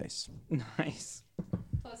plus 2 dice. Nice.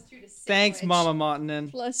 Plus 2 to Thanks, sandwich. Mama Montanen.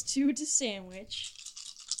 +2 to sandwich.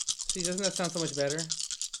 See, doesn't that sound so much better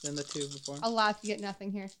than the 2 before? I'll laugh. You get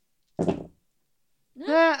nothing here.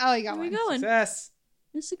 No, Oh, you got where we one. going? Success.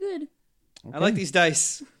 This is good. I like these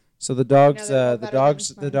dice. So the dogs, Yeah, they're all the better dogs,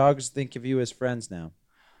 than the mine. dogs think of you as friends now.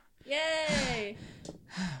 Yay!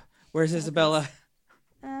 Where's Isabella?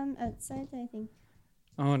 Outside, I think.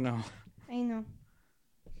 Oh no. I know.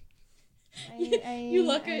 You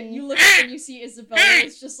look up and you see Isabella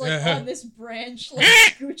is just like on this branch, like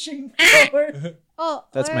scooching forward. Oh,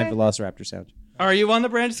 That's my Velociraptor sound. Are you on the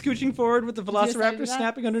branch scooching forward with the you decide to Velociraptor do that?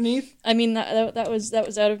 snapping underneath? I mean that was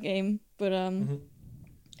out of game, but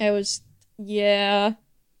I was All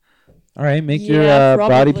right, make your Yeah, body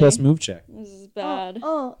probably. plus move check. this is bad.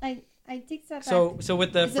 I take that back. So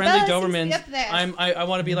with the Isabella friendly seems to be Dobermans, up there. I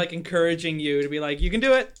want to be like encouraging you to be like, you can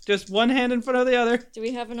do it. Just one hand in front of the other. Do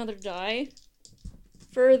we have another die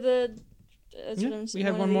for the? That's what I'm We saying,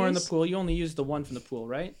 have one of more in the these? pool. You only used the one from the pool,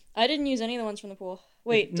 right? I didn't use any of the ones from the pool.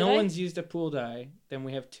 Wait, If no did I? one's used a pool die, then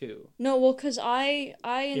we have 2. No, well, because I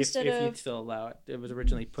If instead you'd of still allow it, it was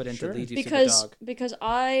originally put in Sure. to lead you to the because dog. because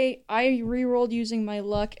I re-rolled using my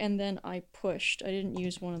luck and then I pushed. I didn't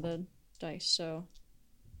use one of the dice, so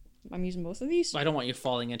I'm using both of these. I don't want you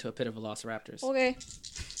falling into a pit of velociraptors. Okay.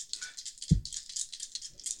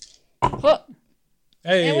 Huh,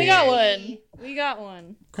 Hey. and we got one. We got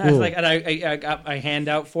one. I was Cool. like, and I got my hand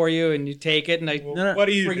out for you, and you take it, and I Well, No, no. What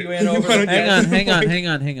do you bring do? you in over Why the don't you-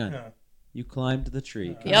 Hang on. Yeah. You climbed the tree.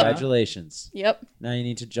 Yep. Congratulations. Yep. Now you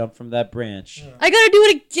need to jump from that branch. I gotta do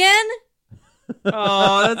it again.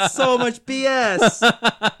 Oh, that's so much BS.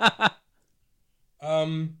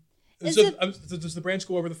 Is So, it- so does the branch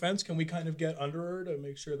go over the fence? Can we kind of get under her to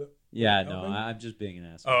make sure that? Yeah, no, Helping? I'm just being an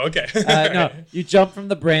asshole. Oh, okay. No, you jump from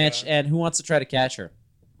the branch, and who wants to try to catch her?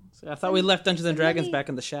 I thought we left Dungeons and Dragons back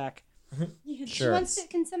in the shack. Sure.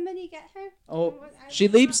 Can somebody get her? Oh, She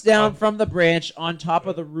leaps down from the branch on top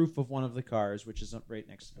of the roof of one of the cars, which is right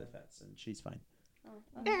next to the fence, and she's fine.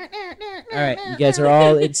 All right, you guys are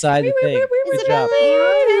all inside the thing. Good job.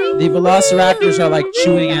 The velociraptors are like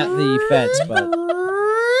chewing at the fence, but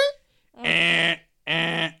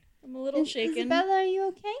I'm a little shaken. Isabella, are you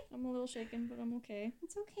okay? I'm a little shaken, but I'm okay.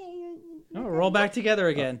 It's okay. oh, roll back together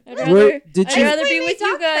again. I'd Were- rather, did I'd you- rather be with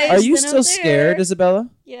you guys. are you than still out scared, there. Isabella?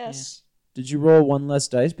 Yes. Did you roll one less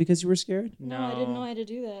dice because you were scared? No, I didn't know how to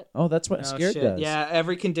do that. Oh, that's what Oh, scared shit. does. Yeah,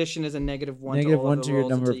 every condition is a -1 Negative to all one of to the your rolls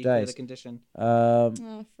number until of you clear dice. The condition.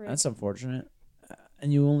 Oh, frick. That's unfortunate.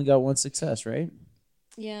 And you only got one success, right?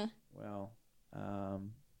 Yeah.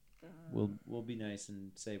 Well, we'll be nice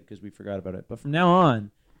and say because we forgot about it. But from now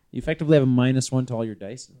on, you effectively have a -1 to all your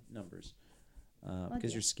dice numbers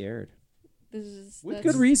because you're scared This is with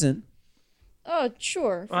that's- good reason. Oh,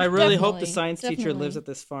 sure. I really hope the Definitely, science teacher definitely. lives at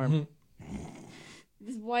this farm.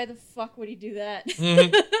 Why the fuck would he do that?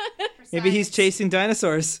 Maybe he's chasing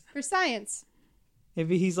dinosaurs. For science.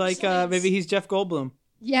 Maybe he's like, Science. maybe he's Jeff Goldblum.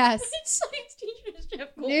 Yes. Science teacher is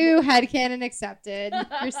Jeff Goldblum. New headcanon accepted.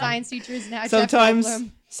 Your science teacher is now Jeff Sometimes,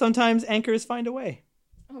 Goldblum. sometimes anchors find a way.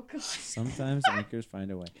 Oh god. Sometimes anchors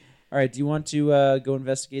find a way. All right, do you want to go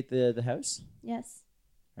investigate the house? Yes.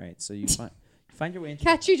 All right, so you find your way into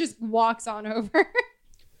Kachi just walks on over.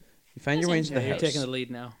 you find your way into the You're house. taking the lead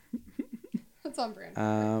now. That's on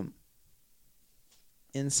brand.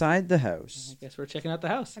 Inside the house. I guess we're checking out the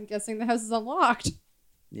house. I'm guessing the house is unlocked.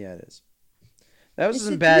 Yeah, it is. The house is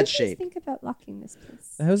in Should bad you guys shape. think about locking this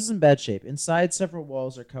place? The house is in bad shape. Inside, several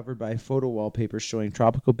walls are covered by photo wallpapers showing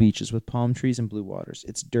tropical beaches with palm trees and blue waters.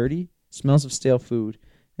 It's dirty, smells of stale food,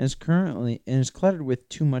 and is cluttered with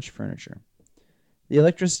too much furniture. The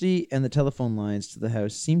electricity and the telephone lines to the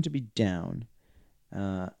house seem to be down,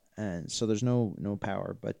 and so there's no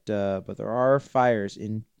power. But there are fires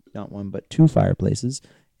in not one but two fireplaces,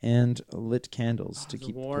 and lit candles to it's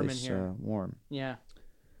keep warm the place in here. warm. Yeah.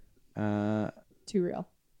 Too real.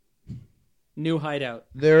 New hideout.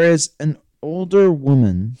 There is an older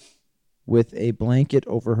woman with a blanket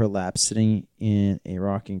over her lap sitting in a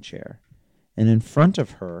rocking chair. And in front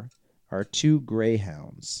of her are two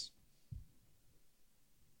greyhounds.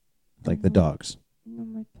 Like the dogs. No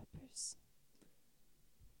more peppers.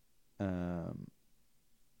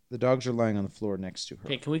 The dogs are lying on the floor next to her.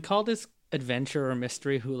 Okay, can we call this adventure or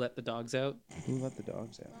mystery? Who let the dogs out? Who let the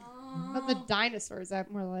dogs out? But the dinosaurs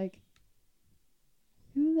out more like.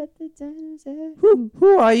 Who let the dinosaurs out?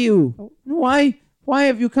 Who are you? Oh. Why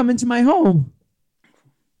have you come into my home?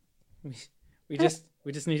 We just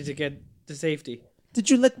needed to get to safety. Did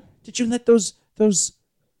you let those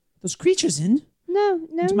creatures in? No.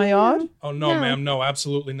 Into my yard? Oh no, No. ma'am, no,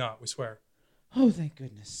 absolutely not. We swear. Oh, thank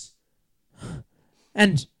goodness.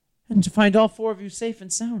 And to find all four of you safe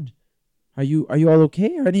and sound. Are you all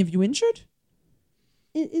okay? Are any of you injured?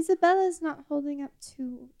 Isabella's not holding up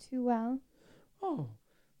too well. Oh,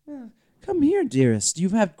 come here, dearest.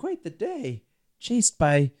 You've had quite the day, chased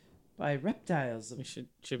by reptiles We of should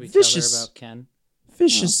we Vicious. tell her about Ken?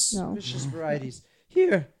 vicious No. vicious varieties.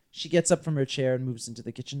 Here, she gets up from her chair and moves into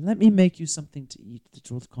the kitchen. Let me make you something to eat that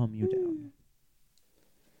will calm you down.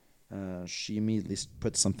 She immediately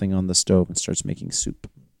puts something on the stove and starts making soup.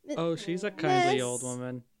 Oh, she's a kindly Miss, old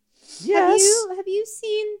woman. Yes. Have you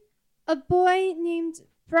seen a boy named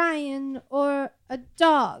Brian or a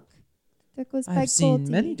dog that goes by I've seen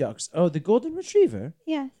Goldie? many dogs. Oh, the golden retriever.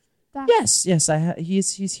 Yes. That.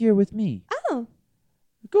 Yes. He's here with me. Oh.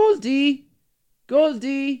 Goldie.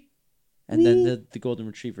 And then We- the golden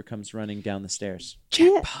retriever comes running down the stairs.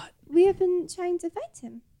 Jackpot. We have been trying to find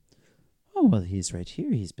him. Oh, well, he's right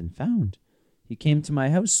here. He's been found. He came to my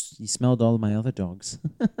house. He smelled all of my other dogs.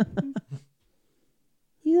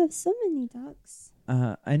 You have so many dogs.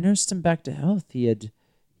 I nursed him back to health. He had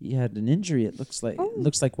an injury. It looks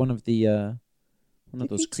like one of those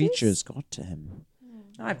creatures? creatures got to him.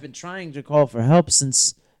 I've been trying to call for help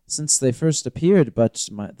since they first appeared, but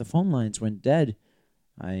the phone lines went dead.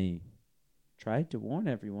 I tried to warn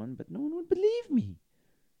everyone, but no one would believe me.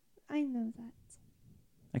 I know that.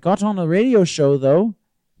 I got on a radio show, though.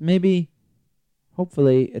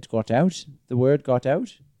 Hopefully it got out. The word got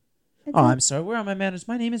out. I Oh, don't- I'm sorry. Where are my manners?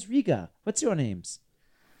 My name is Riga. What's your names?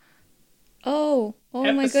 Oh my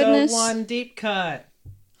Episode goodness. 1 deep cut.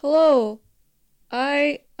 Hello.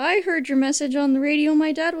 I heard your message on the radio.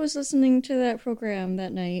 My dad was listening to that program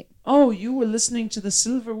that night. Oh, you were listening to the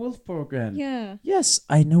Silver Wolf program. Yeah. Yes,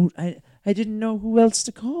 I know. I didn't know who else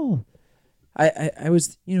to call. I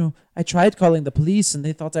was, I tried calling the police and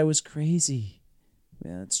they thought I was crazy.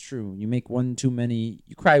 Yeah, that's true. You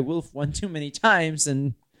cry wolf one too many times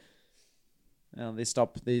and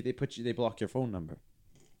they block your phone number.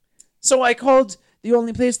 So I called the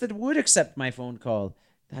only place that would accept my phone call,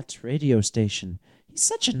 that radio station. He's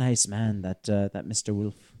such a nice man, that Mr.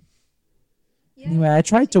 Wolf. Anyway, I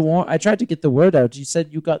tried to get the word out. You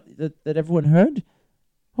said you got that everyone heard?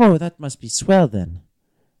 Oh, that must be swell then.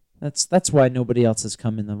 That's why nobody else has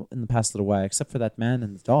come in the past little while, except for that man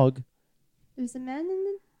and the dog. There's a man in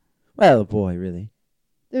the. Well, a boy, really.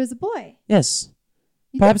 There's a boy. Yes.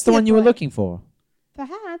 You Perhaps did the see a one you were boy. looking for.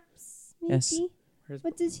 Perhaps. Maybe. Yes.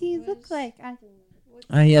 What does he look like?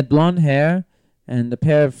 He had blonde hair and a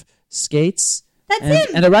pair of skates That's and, him.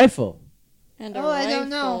 and a rifle. And a Oh, I rifle. don't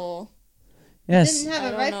know. Yes. Didn't have I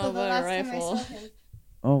a don't rifle know the about a last time I rifle. saw him.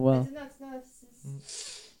 Oh, I well. did not know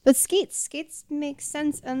But skates make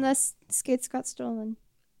sense unless skates got stolen.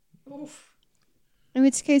 In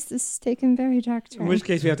which case, this is taken very dark turn. In which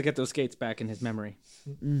case, we have to get those skates back in his memory.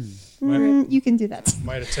 You can do that.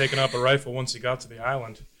 Might have taken up a rifle once he got to the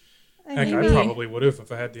island. I Heck, I maybe- probably would have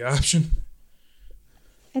if I had the option.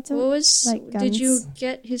 I don't What was? like Did you guns.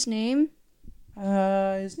 get his name?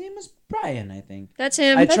 His name is Brian, I think. That's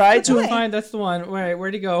him. I tried the to boy. Fine, that's the one. Wait,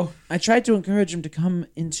 where'd he go? I tried to encourage him to come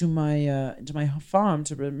into my farm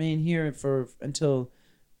to remain here until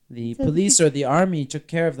the So police or the army took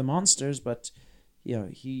care of the monsters, but you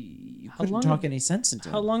How couldn't long talk have- any sense into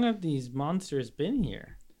How him long have these monsters been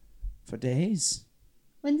here? for days,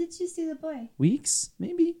 When did you see the boy? weeks,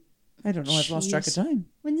 maybe. I don't know. I've lost track of Jeez. time.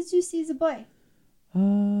 When did you see the boy?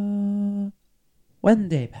 1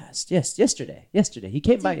 day passed. Yes, yesterday. Yesterday he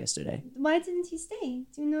came by yesterday. Why didn't he stay?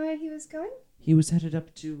 Do you know where he was going? He was headed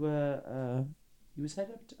up to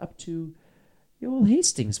up to the old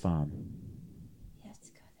Hastings farm. We have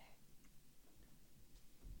to go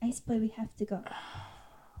there. Ice boy, we have to go.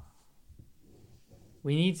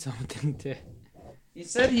 We need something to He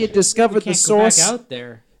said he had discovered the Can't go back source. out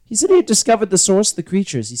there. He said he had discovered the source of the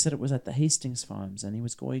creatures. He said it was at the Hastings Farms, and he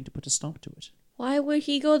was going to put a stop to it. Why would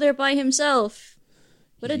he go there by himself?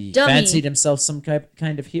 What a He dummy. fancied himself some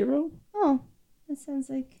kind of hero. Oh, that sounds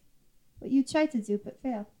like what you tried to do but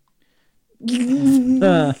failed.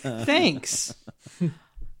 Thanks.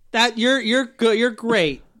 That you're good. You're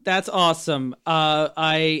great. That's awesome.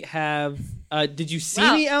 I have. Did you see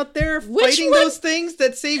Wow. me out there Which fighting one? those things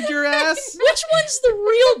that saved your ass? Which one's the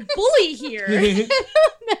real bully here?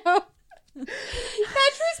 No.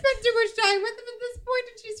 Patrick spent too much time with him at this point,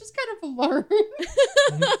 and she's just kind of alarmed.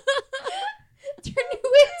 Turn you in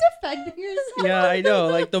defending yourself. Yeah, I know.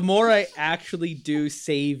 Like the more I actually do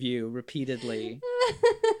save you repeatedly,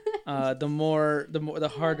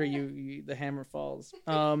 the harder the hammer falls.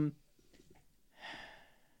 I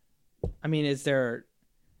mean, is there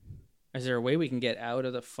a way we can get out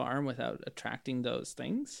of the farm without attracting those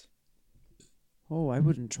things? Oh, I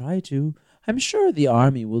wouldn't try to. I'm sure the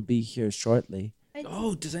army will be here shortly.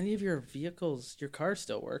 Oh, does any of your car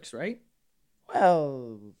still works, right?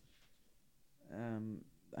 Well,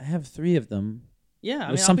 I have 3 of them. Yeah, I mean, There's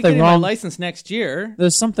I'll be something getting my wrong. license next year.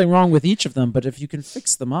 There's something wrong with each of them, but if you can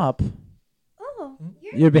fix them up, Oh,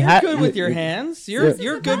 you'd be You're happy. good with your hands. You're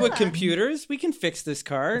you're- good with Isabella. computers. We can fix this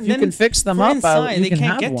car. If And you then can fix them for up, inside, you they can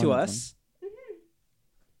can't have get one to of us.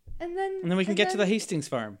 and then And then we can get to the Hastings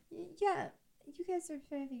farm. Yeah, you guys are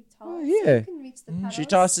fairly tall, Oh, so yeah. you can reach the pedals. She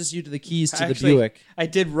tosses you to the keys to Actually, the Buick. I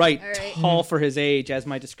did write All right. tall for his age as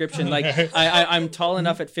my description. Like I'm tall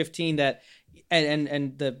enough at 15 that,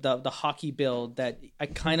 and the hockey build that I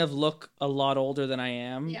kind of look a lot older than I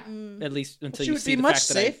am. Yeah. At least until She you would see be the much fact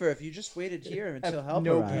that safer if you just waited here until help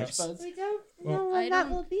no arrives. peach fuzz. We don't Well- know I when that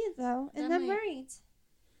don't- will be, though, and that I'm might- worried.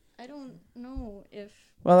 I don't know if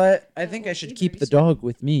Well, I That think I won't should be keep very the soon. dog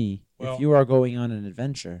with me Well- if you are going on an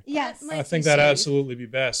adventure. Yes, might I think be that safe. absolutely be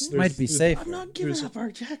best. Might be safer. I'm not giving up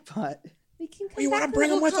our jackpot. we can come You back. want to bring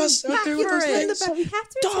when him we with come us out back there with for those it, things? but we have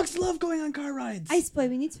to Dogs love going on car rides. Ice Boy,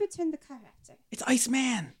 we need to return the car after. It's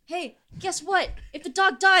Iceman. Hey, guess what? If the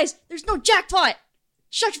dog dies, there's no jackpot.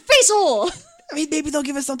 Shut your face hole. I mean, maybe they'll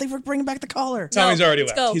give us something for bringing back the collar. Tommy's already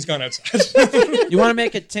let's left. go. He's gone outside. You want to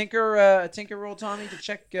make a tinker roll, Tommy, to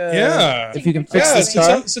check Yeah. if you can fix Yeah. this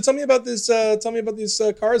car? So tell me about this. Tell me about these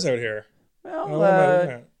cars out here. Well, what am I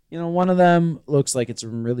looking at? one of them looks like it's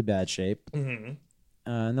in really bad shape. Mhm.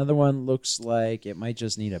 Another one looks like it might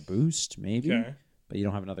just need a boost, maybe. Okay. But you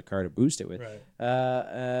don't have another car to boost it with.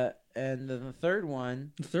 Right. And then the third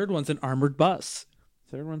one, The third one's an armored bus.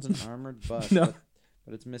 Third one's an armored bus. No.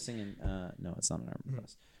 but it's missing an. No, it's not an armored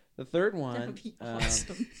bus. The third one. That would be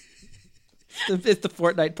awesome. It's the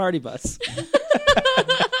Fortnite party bus.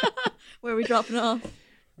 Where are we dropping off?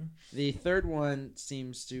 The third one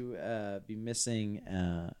seems to be missing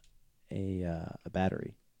a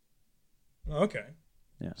battery. Okay.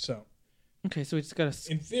 Yeah. So Okay, so we just gotta.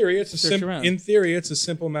 in theory, it's a Search around.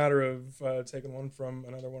 simple matter of taking one from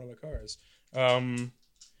another one of the cars.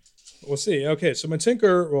 We'll see. Okay, so my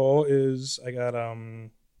tinker roll is I got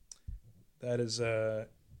that is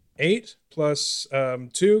 8 plus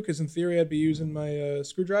 2 because in theory I'd be using my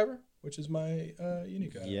screwdriver, which is my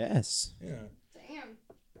unique item. Yes. Yeah. Damn.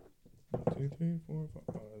 1, 2, 3, 4, 5.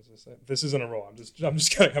 Oh, this isn't a roll. I'm just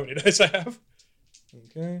counting how many dice I have.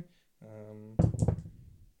 Okay. Got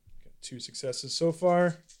 2 successes so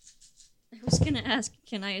far. I was gonna ask,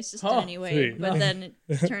 can I assist in Oh, any way? sweet. But then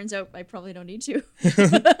it turns out I probably don't need to.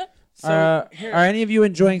 So are any of you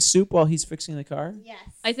enjoying soup while he's fixing the car? Yes.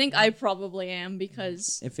 I think I probably am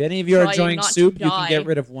because If any of you are Trying enjoying not to soup, you can die. get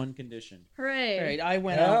rid of one condition. hooray. all right, I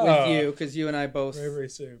went Oh. out with you because you and I both Bravery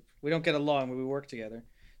soup. we don't get along, but we work together.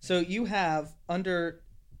 So you have under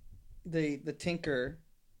the tinker.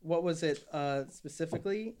 What was it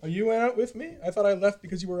specifically? Oh, you went out with me? I thought I left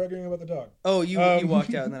because you were arguing about the dog. Oh, you Um,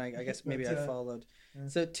 walked out, and then I guess maybe but, I followed. yeah.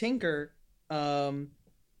 So tinker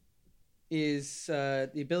is the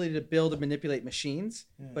ability to build and manipulate machines,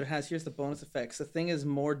 but it has here's the bonus effects. The thing is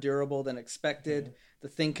more durable than expected. The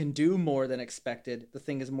thing can do more than expected. The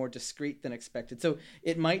thing is more discreet than expected. So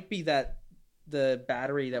it might be that the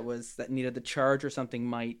battery that needed the charge or something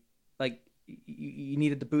might like you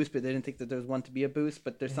needed the boost, but they didn't think that there was one to be a boost.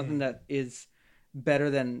 But there's something that is better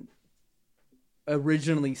than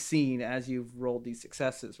originally seen as you've rolled these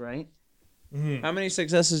successes, right? How many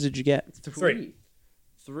successes did you get? 3.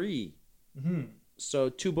 3. Mm-hmm. So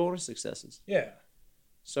 2 bonus successes. Yeah.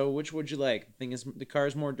 So which would you like? The car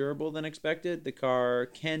is more durable than expected. The car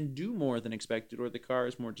can do more than expected, or the car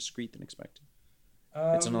is more discreet than expected.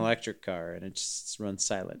 It's an electric car and it just runs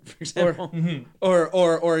silent, for example.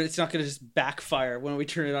 Or it's not going to just backfire when we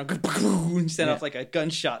turn it on and send Yeah. off like a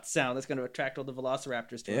gunshot sound that's going to attract all the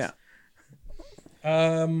velociraptors to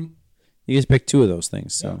us. You just pick 2 of those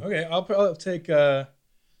things. So Okay, I'll take a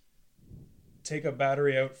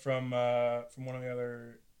battery out from one of the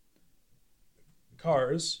other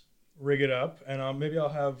cars, rig it up, and maybe I'll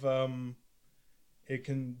have it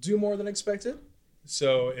can do more than expected.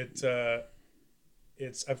 So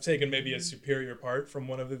I've taken maybe a superior part from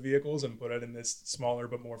one of the vehicles and put it in this smaller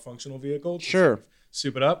but more functional vehicle. To Sure. sort of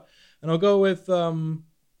soup it up, and I'll go with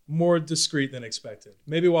more discreet than expected.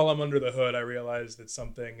 Maybe while I'm under the hood, I realized that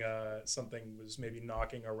something was maybe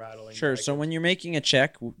knocking or rattling. sure. I So could- when you're making a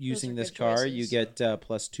check using are this good car, you choices. get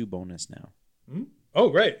plus 2 bonus now. Oh,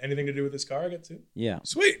 great! Anything to do with this car? I get to. Yeah.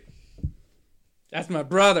 Sweet. That's my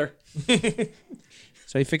brother.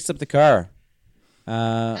 So he fixed up the car.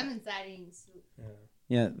 I'm inside eating soup.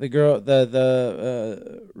 Yeah, the girl,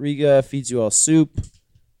 the Riga feeds you all soup.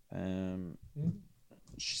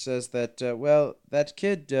 She says that that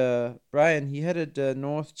kid Brian, he headed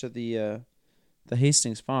north to the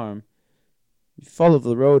Hastings farm. You follow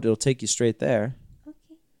the road; it'll take you straight there.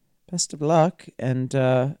 Okay. Best of luck, and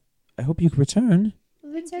I hope you can return.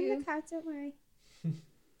 We'll return you. the car, don't worry.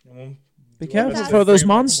 We'll Be do our careful best to for those bring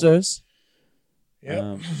it back. monsters. Yep.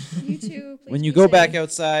 Um, You too. when you go back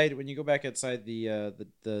outside, the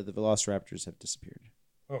Velociraptors have disappeared,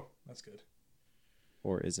 Oh, that's good.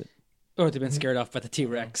 or is it? Or they've been scared off by the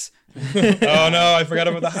T-Rex. Oh no, I forgot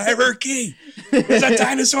about the hierarchy. There's a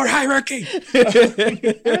dinosaur hierarchy. Remember,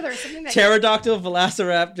 there was something that Pterodactyl,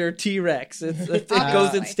 Velociraptor, T-Rex. It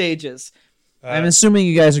goes in stages. I'm assuming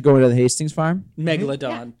you guys are going to the Hastings farm.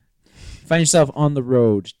 Megalodon. Find yourself on the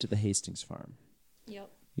road to the Hastings farm. Yep.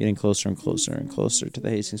 Getting closer and closer and closer to the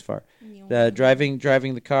Hastings farm. Driving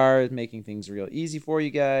the car is making things real easy for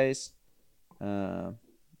you guys.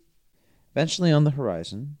 Eventually, on the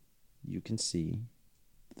horizon, you can see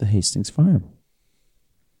the Hastings farm.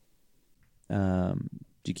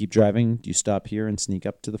 Do you keep driving? Do you stop here and sneak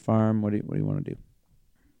up to the farm? What do you want to do?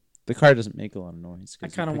 The car doesn't make a lot of noise. I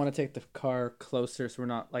kind of want to take the car closer so we're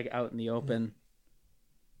not like out in the open.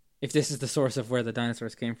 If this is the source of where the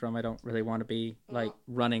dinosaurs came from, I don't really want to be like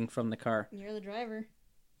running from the car. You're the driver.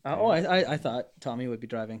 I thought Tommy would be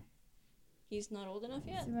driving. He's not old enough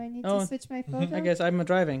yet. Do I need Oh, to switch my photo? I guess I'm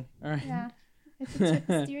driving. All right. Yeah. I have to check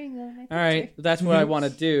the steering wheel in my All right. picture. That's what I want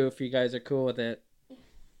to do if you guys are cool with it.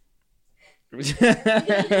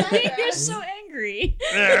 You're so angry.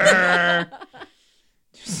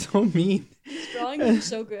 So mean. Drawing them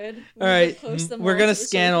so good. All right. Post them We're all going to to the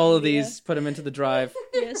scan social all of media. these, put them into the drive.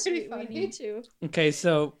 Yes, Pretty we funny. need to. Okay,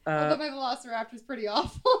 so Although my Velociraptor's pretty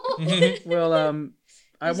awful. well,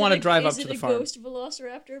 I Is want it to a- drive up is to it the a farm. ghost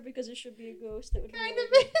velociraptor? Because it should be a ghost that would kind be of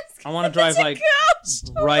older. is. I want to drive like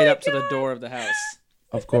Ghost! right up to the door of the house.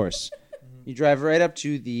 Of course. You drive right up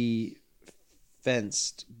to the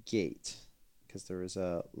fenced gate because there is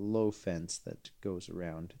a low fence that goes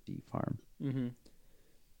around the farm. Mm-hmm.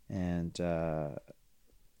 And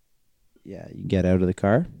you get out of the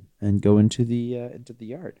car and go into the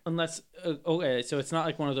yard. Unless, okay, so it's not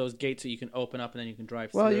like one of those gates that you can open up and then you can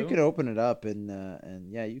drive Well, through. you could open it up and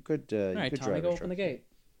you could. All you right, could Tommy, drive go a open the truck. gate.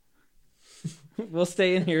 We'll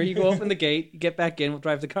stay in here. You go open the gate, you get back in, we'll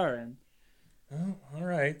drive the car in. Oh, all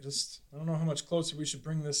right. Just I don't know how much closer we should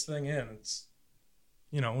bring this thing in. It's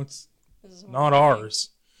This is not ours.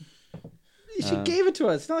 She gave it to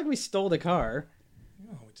us. It's not like we stole the car.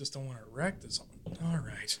 No, we just don't want to wreck this. All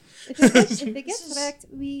right. If it gets wrecked,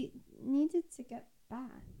 we needed to get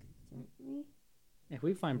back, don't we? If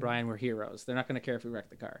we find Brian, we're heroes. They're not going to care if we wreck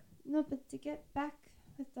the car. No, but to get back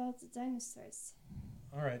with all the dinosaurs.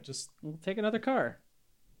 All right. Just We'll take another car.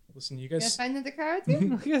 listen. You Gonna guys. find another car with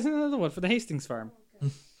you? Here's another one for the Hastings farm.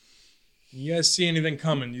 You guys see anything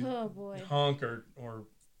coming? You Oh boy. honk or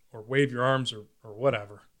wave your arms or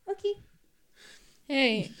whatever. Okay.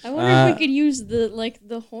 Hey, I wonder if we could use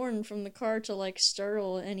the horn from the car to like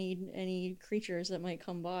startle any creatures that might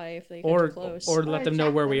come by if they get Or too close. or let them know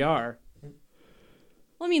where we are. Well,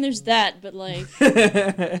 I mean, there's that, but like,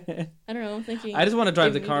 I I don't know. I'm thinking. just want to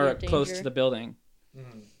drive the car up immediate close danger. to the building.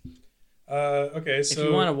 Okay. So If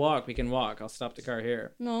you want to walk, we can walk. I'll stop the car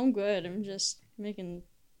here. No, I'm good. I'm just making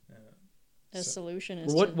a So- solution.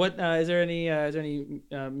 As What to... what is there any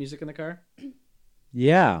music in the car?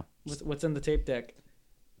 Yeah, What's in the tape deck?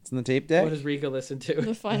 it's in the tape deck. What does Riga listen to?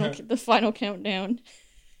 the final countdown. It's the final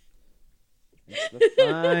countdown. The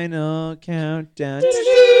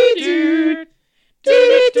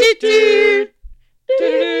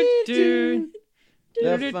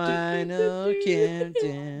final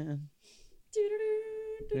countdown.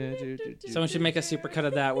 Someone should make a supercut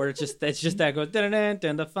of that where it's just that goes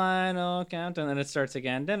and the final count, and then it starts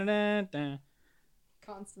again.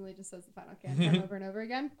 Constantly just says the final countdown over and over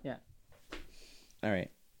again. All right.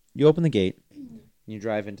 You open the gate. And you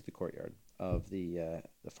drive into the courtyard of the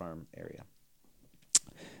farm area.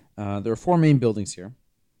 There are 4 main buildings here.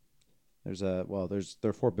 There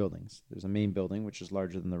are 4 buildings. There's a main building, which is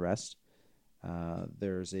larger than the rest.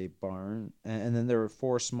 There's a barn, and then there are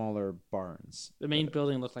 4 smaller barns. The main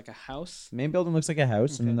building looked like a house. The main building looks like a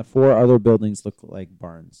house, and Okay. then the 4 other buildings look like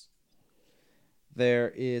barns. There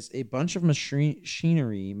is a bunch of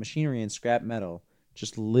machinery and scrap metal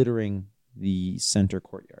just littering the center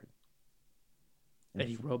courtyard.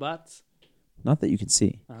 Any robots? Not that you can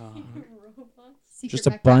see. Secret Just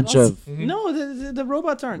a mech bunch battles. of No, the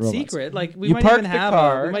robots aren't Robots. secret. Like we You might park even the have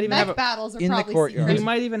car. we might even Mech have a, battles are in the probably courtyard. we secret.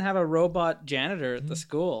 might even have a robot janitor at the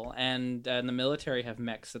school, and the military have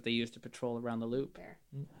mechs that they use to patrol around the loop.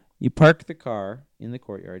 You park the car in the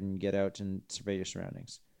courtyard and you get out and survey your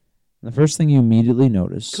surroundings. And the first thing you immediately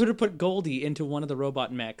notice, Could have put Goldie into one of the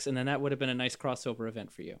robot mechs, and then that would have been a nice crossover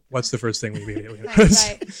event for you. What's the first thing we immediately Right,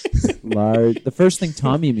 notice? right. the first thing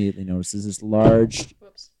Tommy immediately notices is large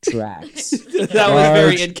Whoops. tracks. That was very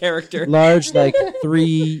Large- in character. Large, like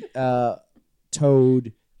 3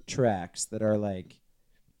 toed tracks that are like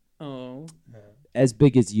Oh, as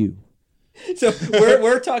big as you. so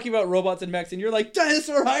we're talking about robots and mechs, and you're like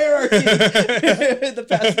dinosaur hierarchy. The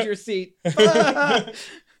passenger seat.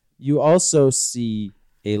 You also see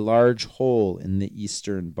a large hole in the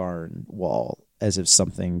eastern barn wall, as if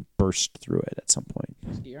something burst through it at some point.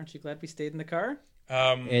 Aren't you glad we stayed in the car?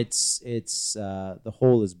 It's the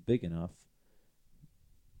hole is big enough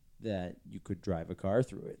that you could drive a car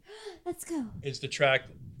through it. Let's go. Is the track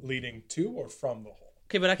leading to or from the hole?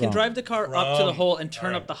 Okay, but I can From- drive the car up to the From. hole and turn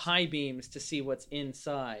Alright. up the high beams to see what's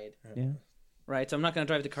inside. Yeah. Right, so I'm not going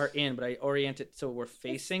to drive the car in, but I orient it so we're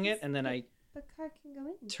facing it, and then I The car can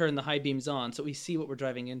go in. turn the high beams on so we see what we're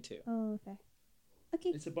driving into. Oh, okay. Okay.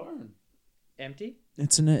 It's a barn. Empty?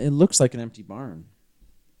 It looks like an empty barn.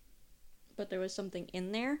 But there was something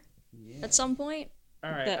in there at some point. All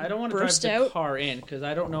right, That I don't want to drive burst the out? car in because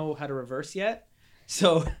I don't know how to reverse yet.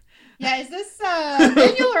 So Yeah, is this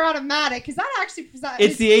manual or automatic? Because that actually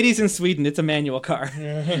it's the 80s in Sweden. It's a manual car.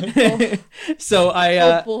 So Oh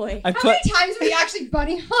I boy. I How put. many times have we actually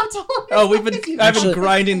bunny hopped on? Oh, I've been Actually-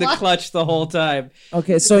 grinding the clutch the whole time.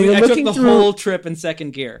 Okay, so I you're took looking the through. whole trip in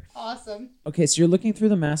second gear. Awesome. Okay, so you're looking through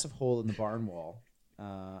the massive hole in the barn wall,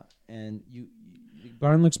 and the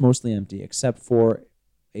barn looks mostly empty except for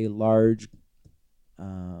a large.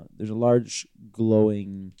 There's a large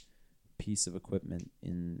glowing piece of equipment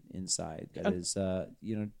inside that is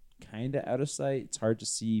kind of out of sight. It's hard to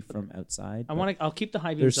see from outside. but I'll keep the high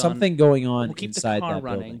beams There's on. something going on We'll keep inside the car that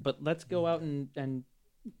running, building. but let's go out and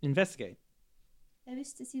investigate. I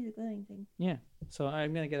wish to see the glowing thing. Yeah. So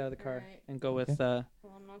I'm gonna get out of the car Alright. and go with Well,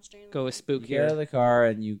 I'm not staying go with there. Spook You get out of here. the car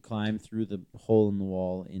and you climb through the hole in the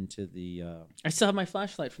wall into the. I still have my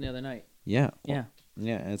flashlight from the other night. Yeah. Yeah.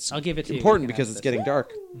 Yeah, it's I'll give it to you. important You can because have it's this. getting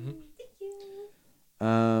dark. Thank you.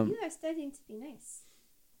 Um, You are starting to be nice.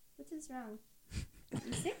 What is wrong?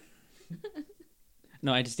 You sick?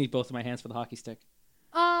 No, I just need both of my hands for the hockey stick.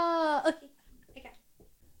 Oh, okay. Okay.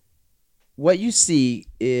 what you see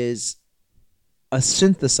is a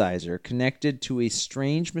synthesizer connected to a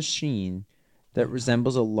strange machine that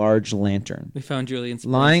resembles a large lantern, We found Julian's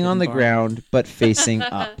lying on the barn. ground but facing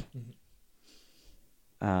up.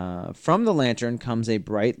 From the lantern comes a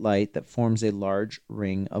bright light that forms a large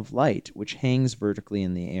ring of light, which hangs vertically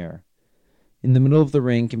in the air. In the middle of the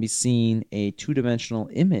ring can be seen a two-dimensional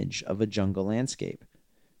image of a jungle landscape,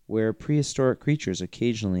 where prehistoric creatures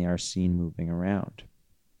occasionally are seen moving around.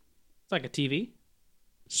 It's like a TV.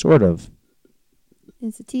 Sort of.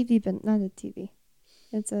 It's a TV, but not a TV.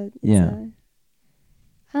 It's a. Yeah.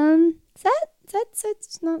 That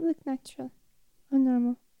does not look natural or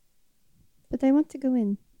normal. But I want to go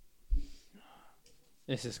in.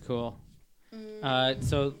 This is cool.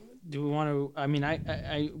 So do we want to? I mean,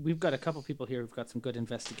 we've got a couple people here who've got some good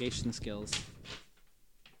investigation skills.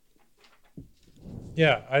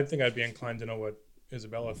 Yeah, I think I'd be inclined to know what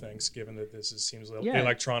Isabella thinks, given that seems Yeah.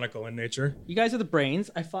 electronical in nature. You guys are the brains.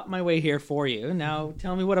 I fought my way here for you. Now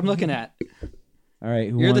tell me what I'm looking at. All right,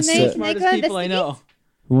 who You're the wants Can I- two to can I smartest go people I know.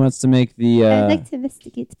 who wants to make the? I'd like to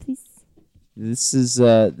investigate, please. This is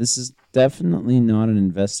definitely not an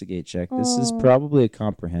investigate check. This is Oh. probably a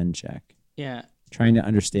comprehend check. Yeah. Trying to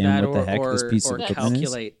understand That what the heck this piece or of equipment is.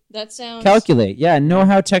 calculate. That sounds Calculate. Yeah, know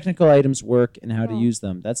how technical items work and how to Oh. use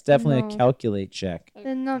them. That's definitely No. a calculate check.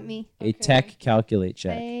 Then not me. A tech calculate I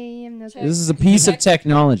check. am not. Tech. This is a piece of Tech.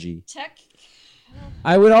 technology. Tech.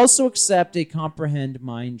 I would also accept a comprehend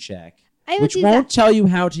mind check, I would which do won't that. tell you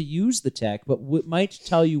how to use the tech, but might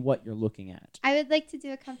tell you what you're looking at. I would like to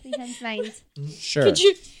do a comprehend mind. Sure.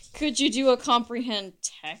 Could you do a comprehend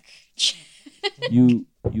tech? You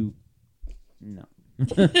no.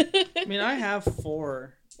 I mean, I have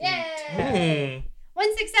 4. Yay!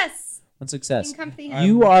 One success One success. in comprehend.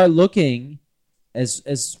 You are looking as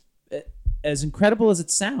incredible as it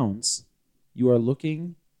sounds. You are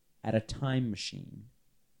looking at a time machine,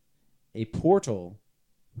 a portal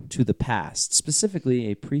to the past, specifically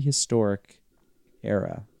a prehistoric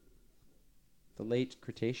era, the late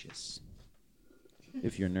Cretaceous.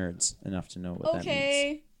 If you're nerds enough to know what that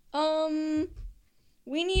means. Okay.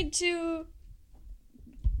 We need to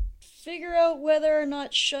figure out whether or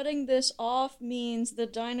not shutting this off means the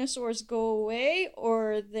dinosaurs go away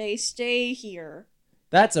or they stay here.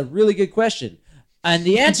 That's a really good question. And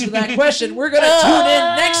the answer to that question, we're gonna tune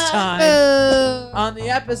in next time on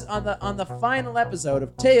the final episode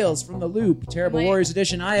of Tales from the Loop, Terrible Am I- Warriors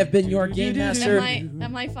Edition. I have been your game master.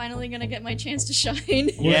 Am I finally gonna get my chance to shine?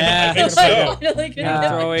 Yeah. I think so. Am I finally gonna get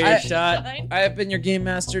Throw my away chance your shot. to shine? I have been your game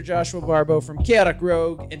master, Joshua Barbo from Chaotic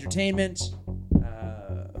Rogue Entertainment.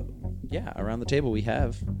 Around the table we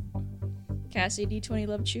have. Cassie D20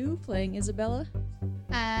 Love Chew playing Isabella.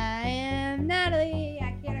 I am Natalie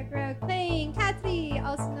Akira Rogue playing Kathy,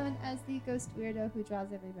 also known as the ghost weirdo who draws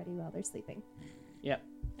everybody while they're sleeping.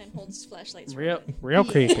 And holds flashlights. Real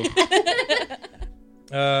creepy.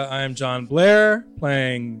 I am John Blair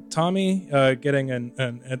playing Tommy, getting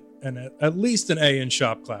at least an A in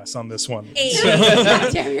shop class on this one.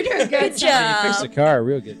 Damn, you're doing good. Fix the car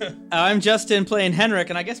real good. I'm Justin playing Henrik,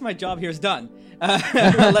 and I guess my job here is done.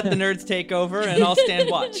 I'll let the nerds take over, and I'll stand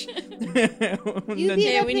watch. You be Yeah,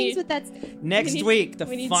 enough we things need- with that stuff. Next We need- week, the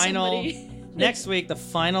we need final. somebody. Next week, the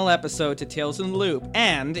final episode to Tales in the Loop.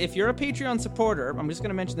 And if you're a Patreon supporter, I'm just going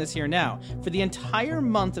to mention this here now. For the entire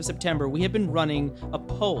month of September, we have been running a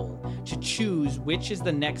poll to choose which is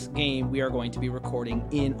the next game we are going to be recording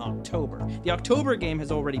in October. The October game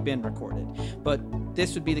has already been recorded, but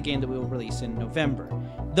this would be the game that we will release in November.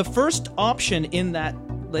 The first option in that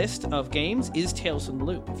list of games is Tales from the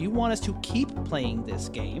Loop. If you want us to keep playing this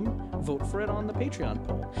game, vote for it on the Patreon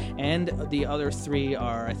poll. And the other 3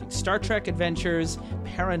 are, I think, Star Trek Adventures,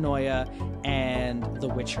 Paranoia, and The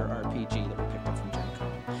Witcher RPG that we picked up from Gen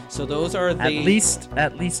Con. So those are the...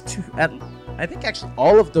 At least two. I think actually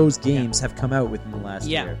all of those games have come out within the last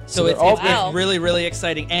year. So they're it's, all it's, Wow. it's really, really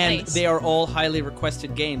exciting. And Nice. they are all highly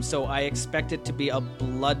requested games. So I expect it to be a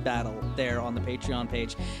blood battle there on the Patreon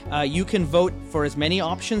page. You can vote for as many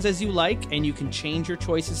options as you like, and you can change your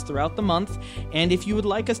choices throughout the month. And if you would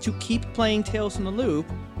like us to keep playing Tales from the Loop,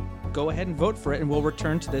 go ahead and vote for it, and we'll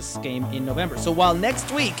return to this game in November. So while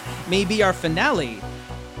next week may be our finale,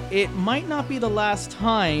 it might not be the last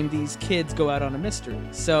time these kids go out on a mystery.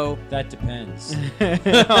 So That depends.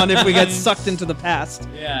 on if we get sucked into the past.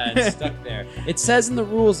 Yeah, it's stuck there. It says in the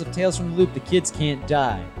rules of Tales from the Loop the kids can't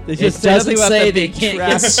die. They It just say doesn't nothing about say them they being can't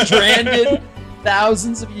trapped. get stranded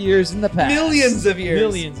thousands of years in the past. Millions of years.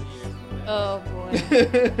 Millions of years. Oh boy.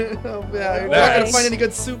 Oh, yeah, you're not That's gonna find any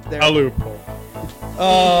good soup there. A loophole.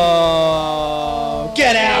 Oh,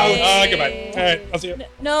 get out! Goodbye. All right, I'll see you.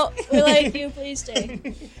 No, we like you. Please stay.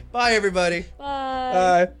 Bye, everybody.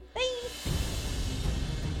 Bye.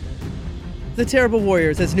 The Terrible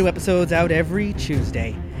Warriors has new episodes out every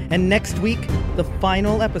Tuesday. And next week, the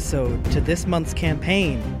final episode to this month's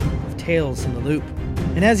campaign of Tales from the Loop.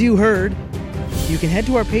 And as you heard, you can head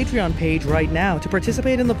to our Patreon page right now to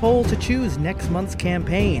participate in the poll to choose next month's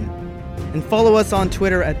campaign. And follow us on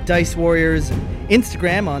Twitter at Dice Warriors and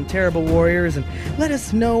Instagram on Terrible Warriors, and let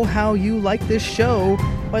us know how you like this show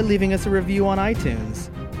by leaving us a review on iTunes.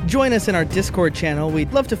 Join us in our Discord channel.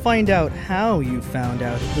 We'd love to find out how you found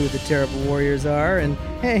out who the Terrible Warriors are. And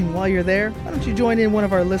hey, while you're there, why don't you join in one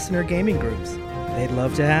of our listener gaming groups? They'd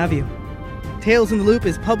love to have you. Tales in the Loop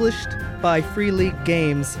is published by Free League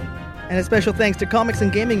Games. And a special thanks to Comics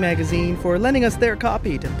and Gaming Magazine for lending us their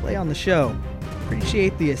copy to play on the show.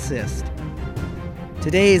 Appreciate the assist.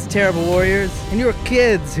 Today's Terrible Warriors and your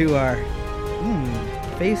kids who are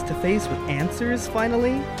face to face with answers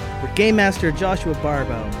finally, with Game Master Joshua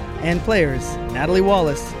Barbo and players Natalie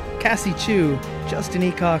Wallace, Cassie Chu, Justin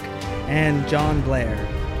Eacock, and John Blair.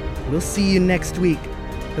 We'll see you next week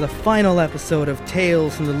for the final episode of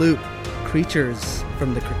Tales from the Loop, Creatures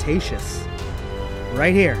from the Cretaceous.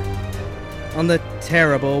 Right here on the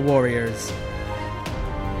Terrible Warriors.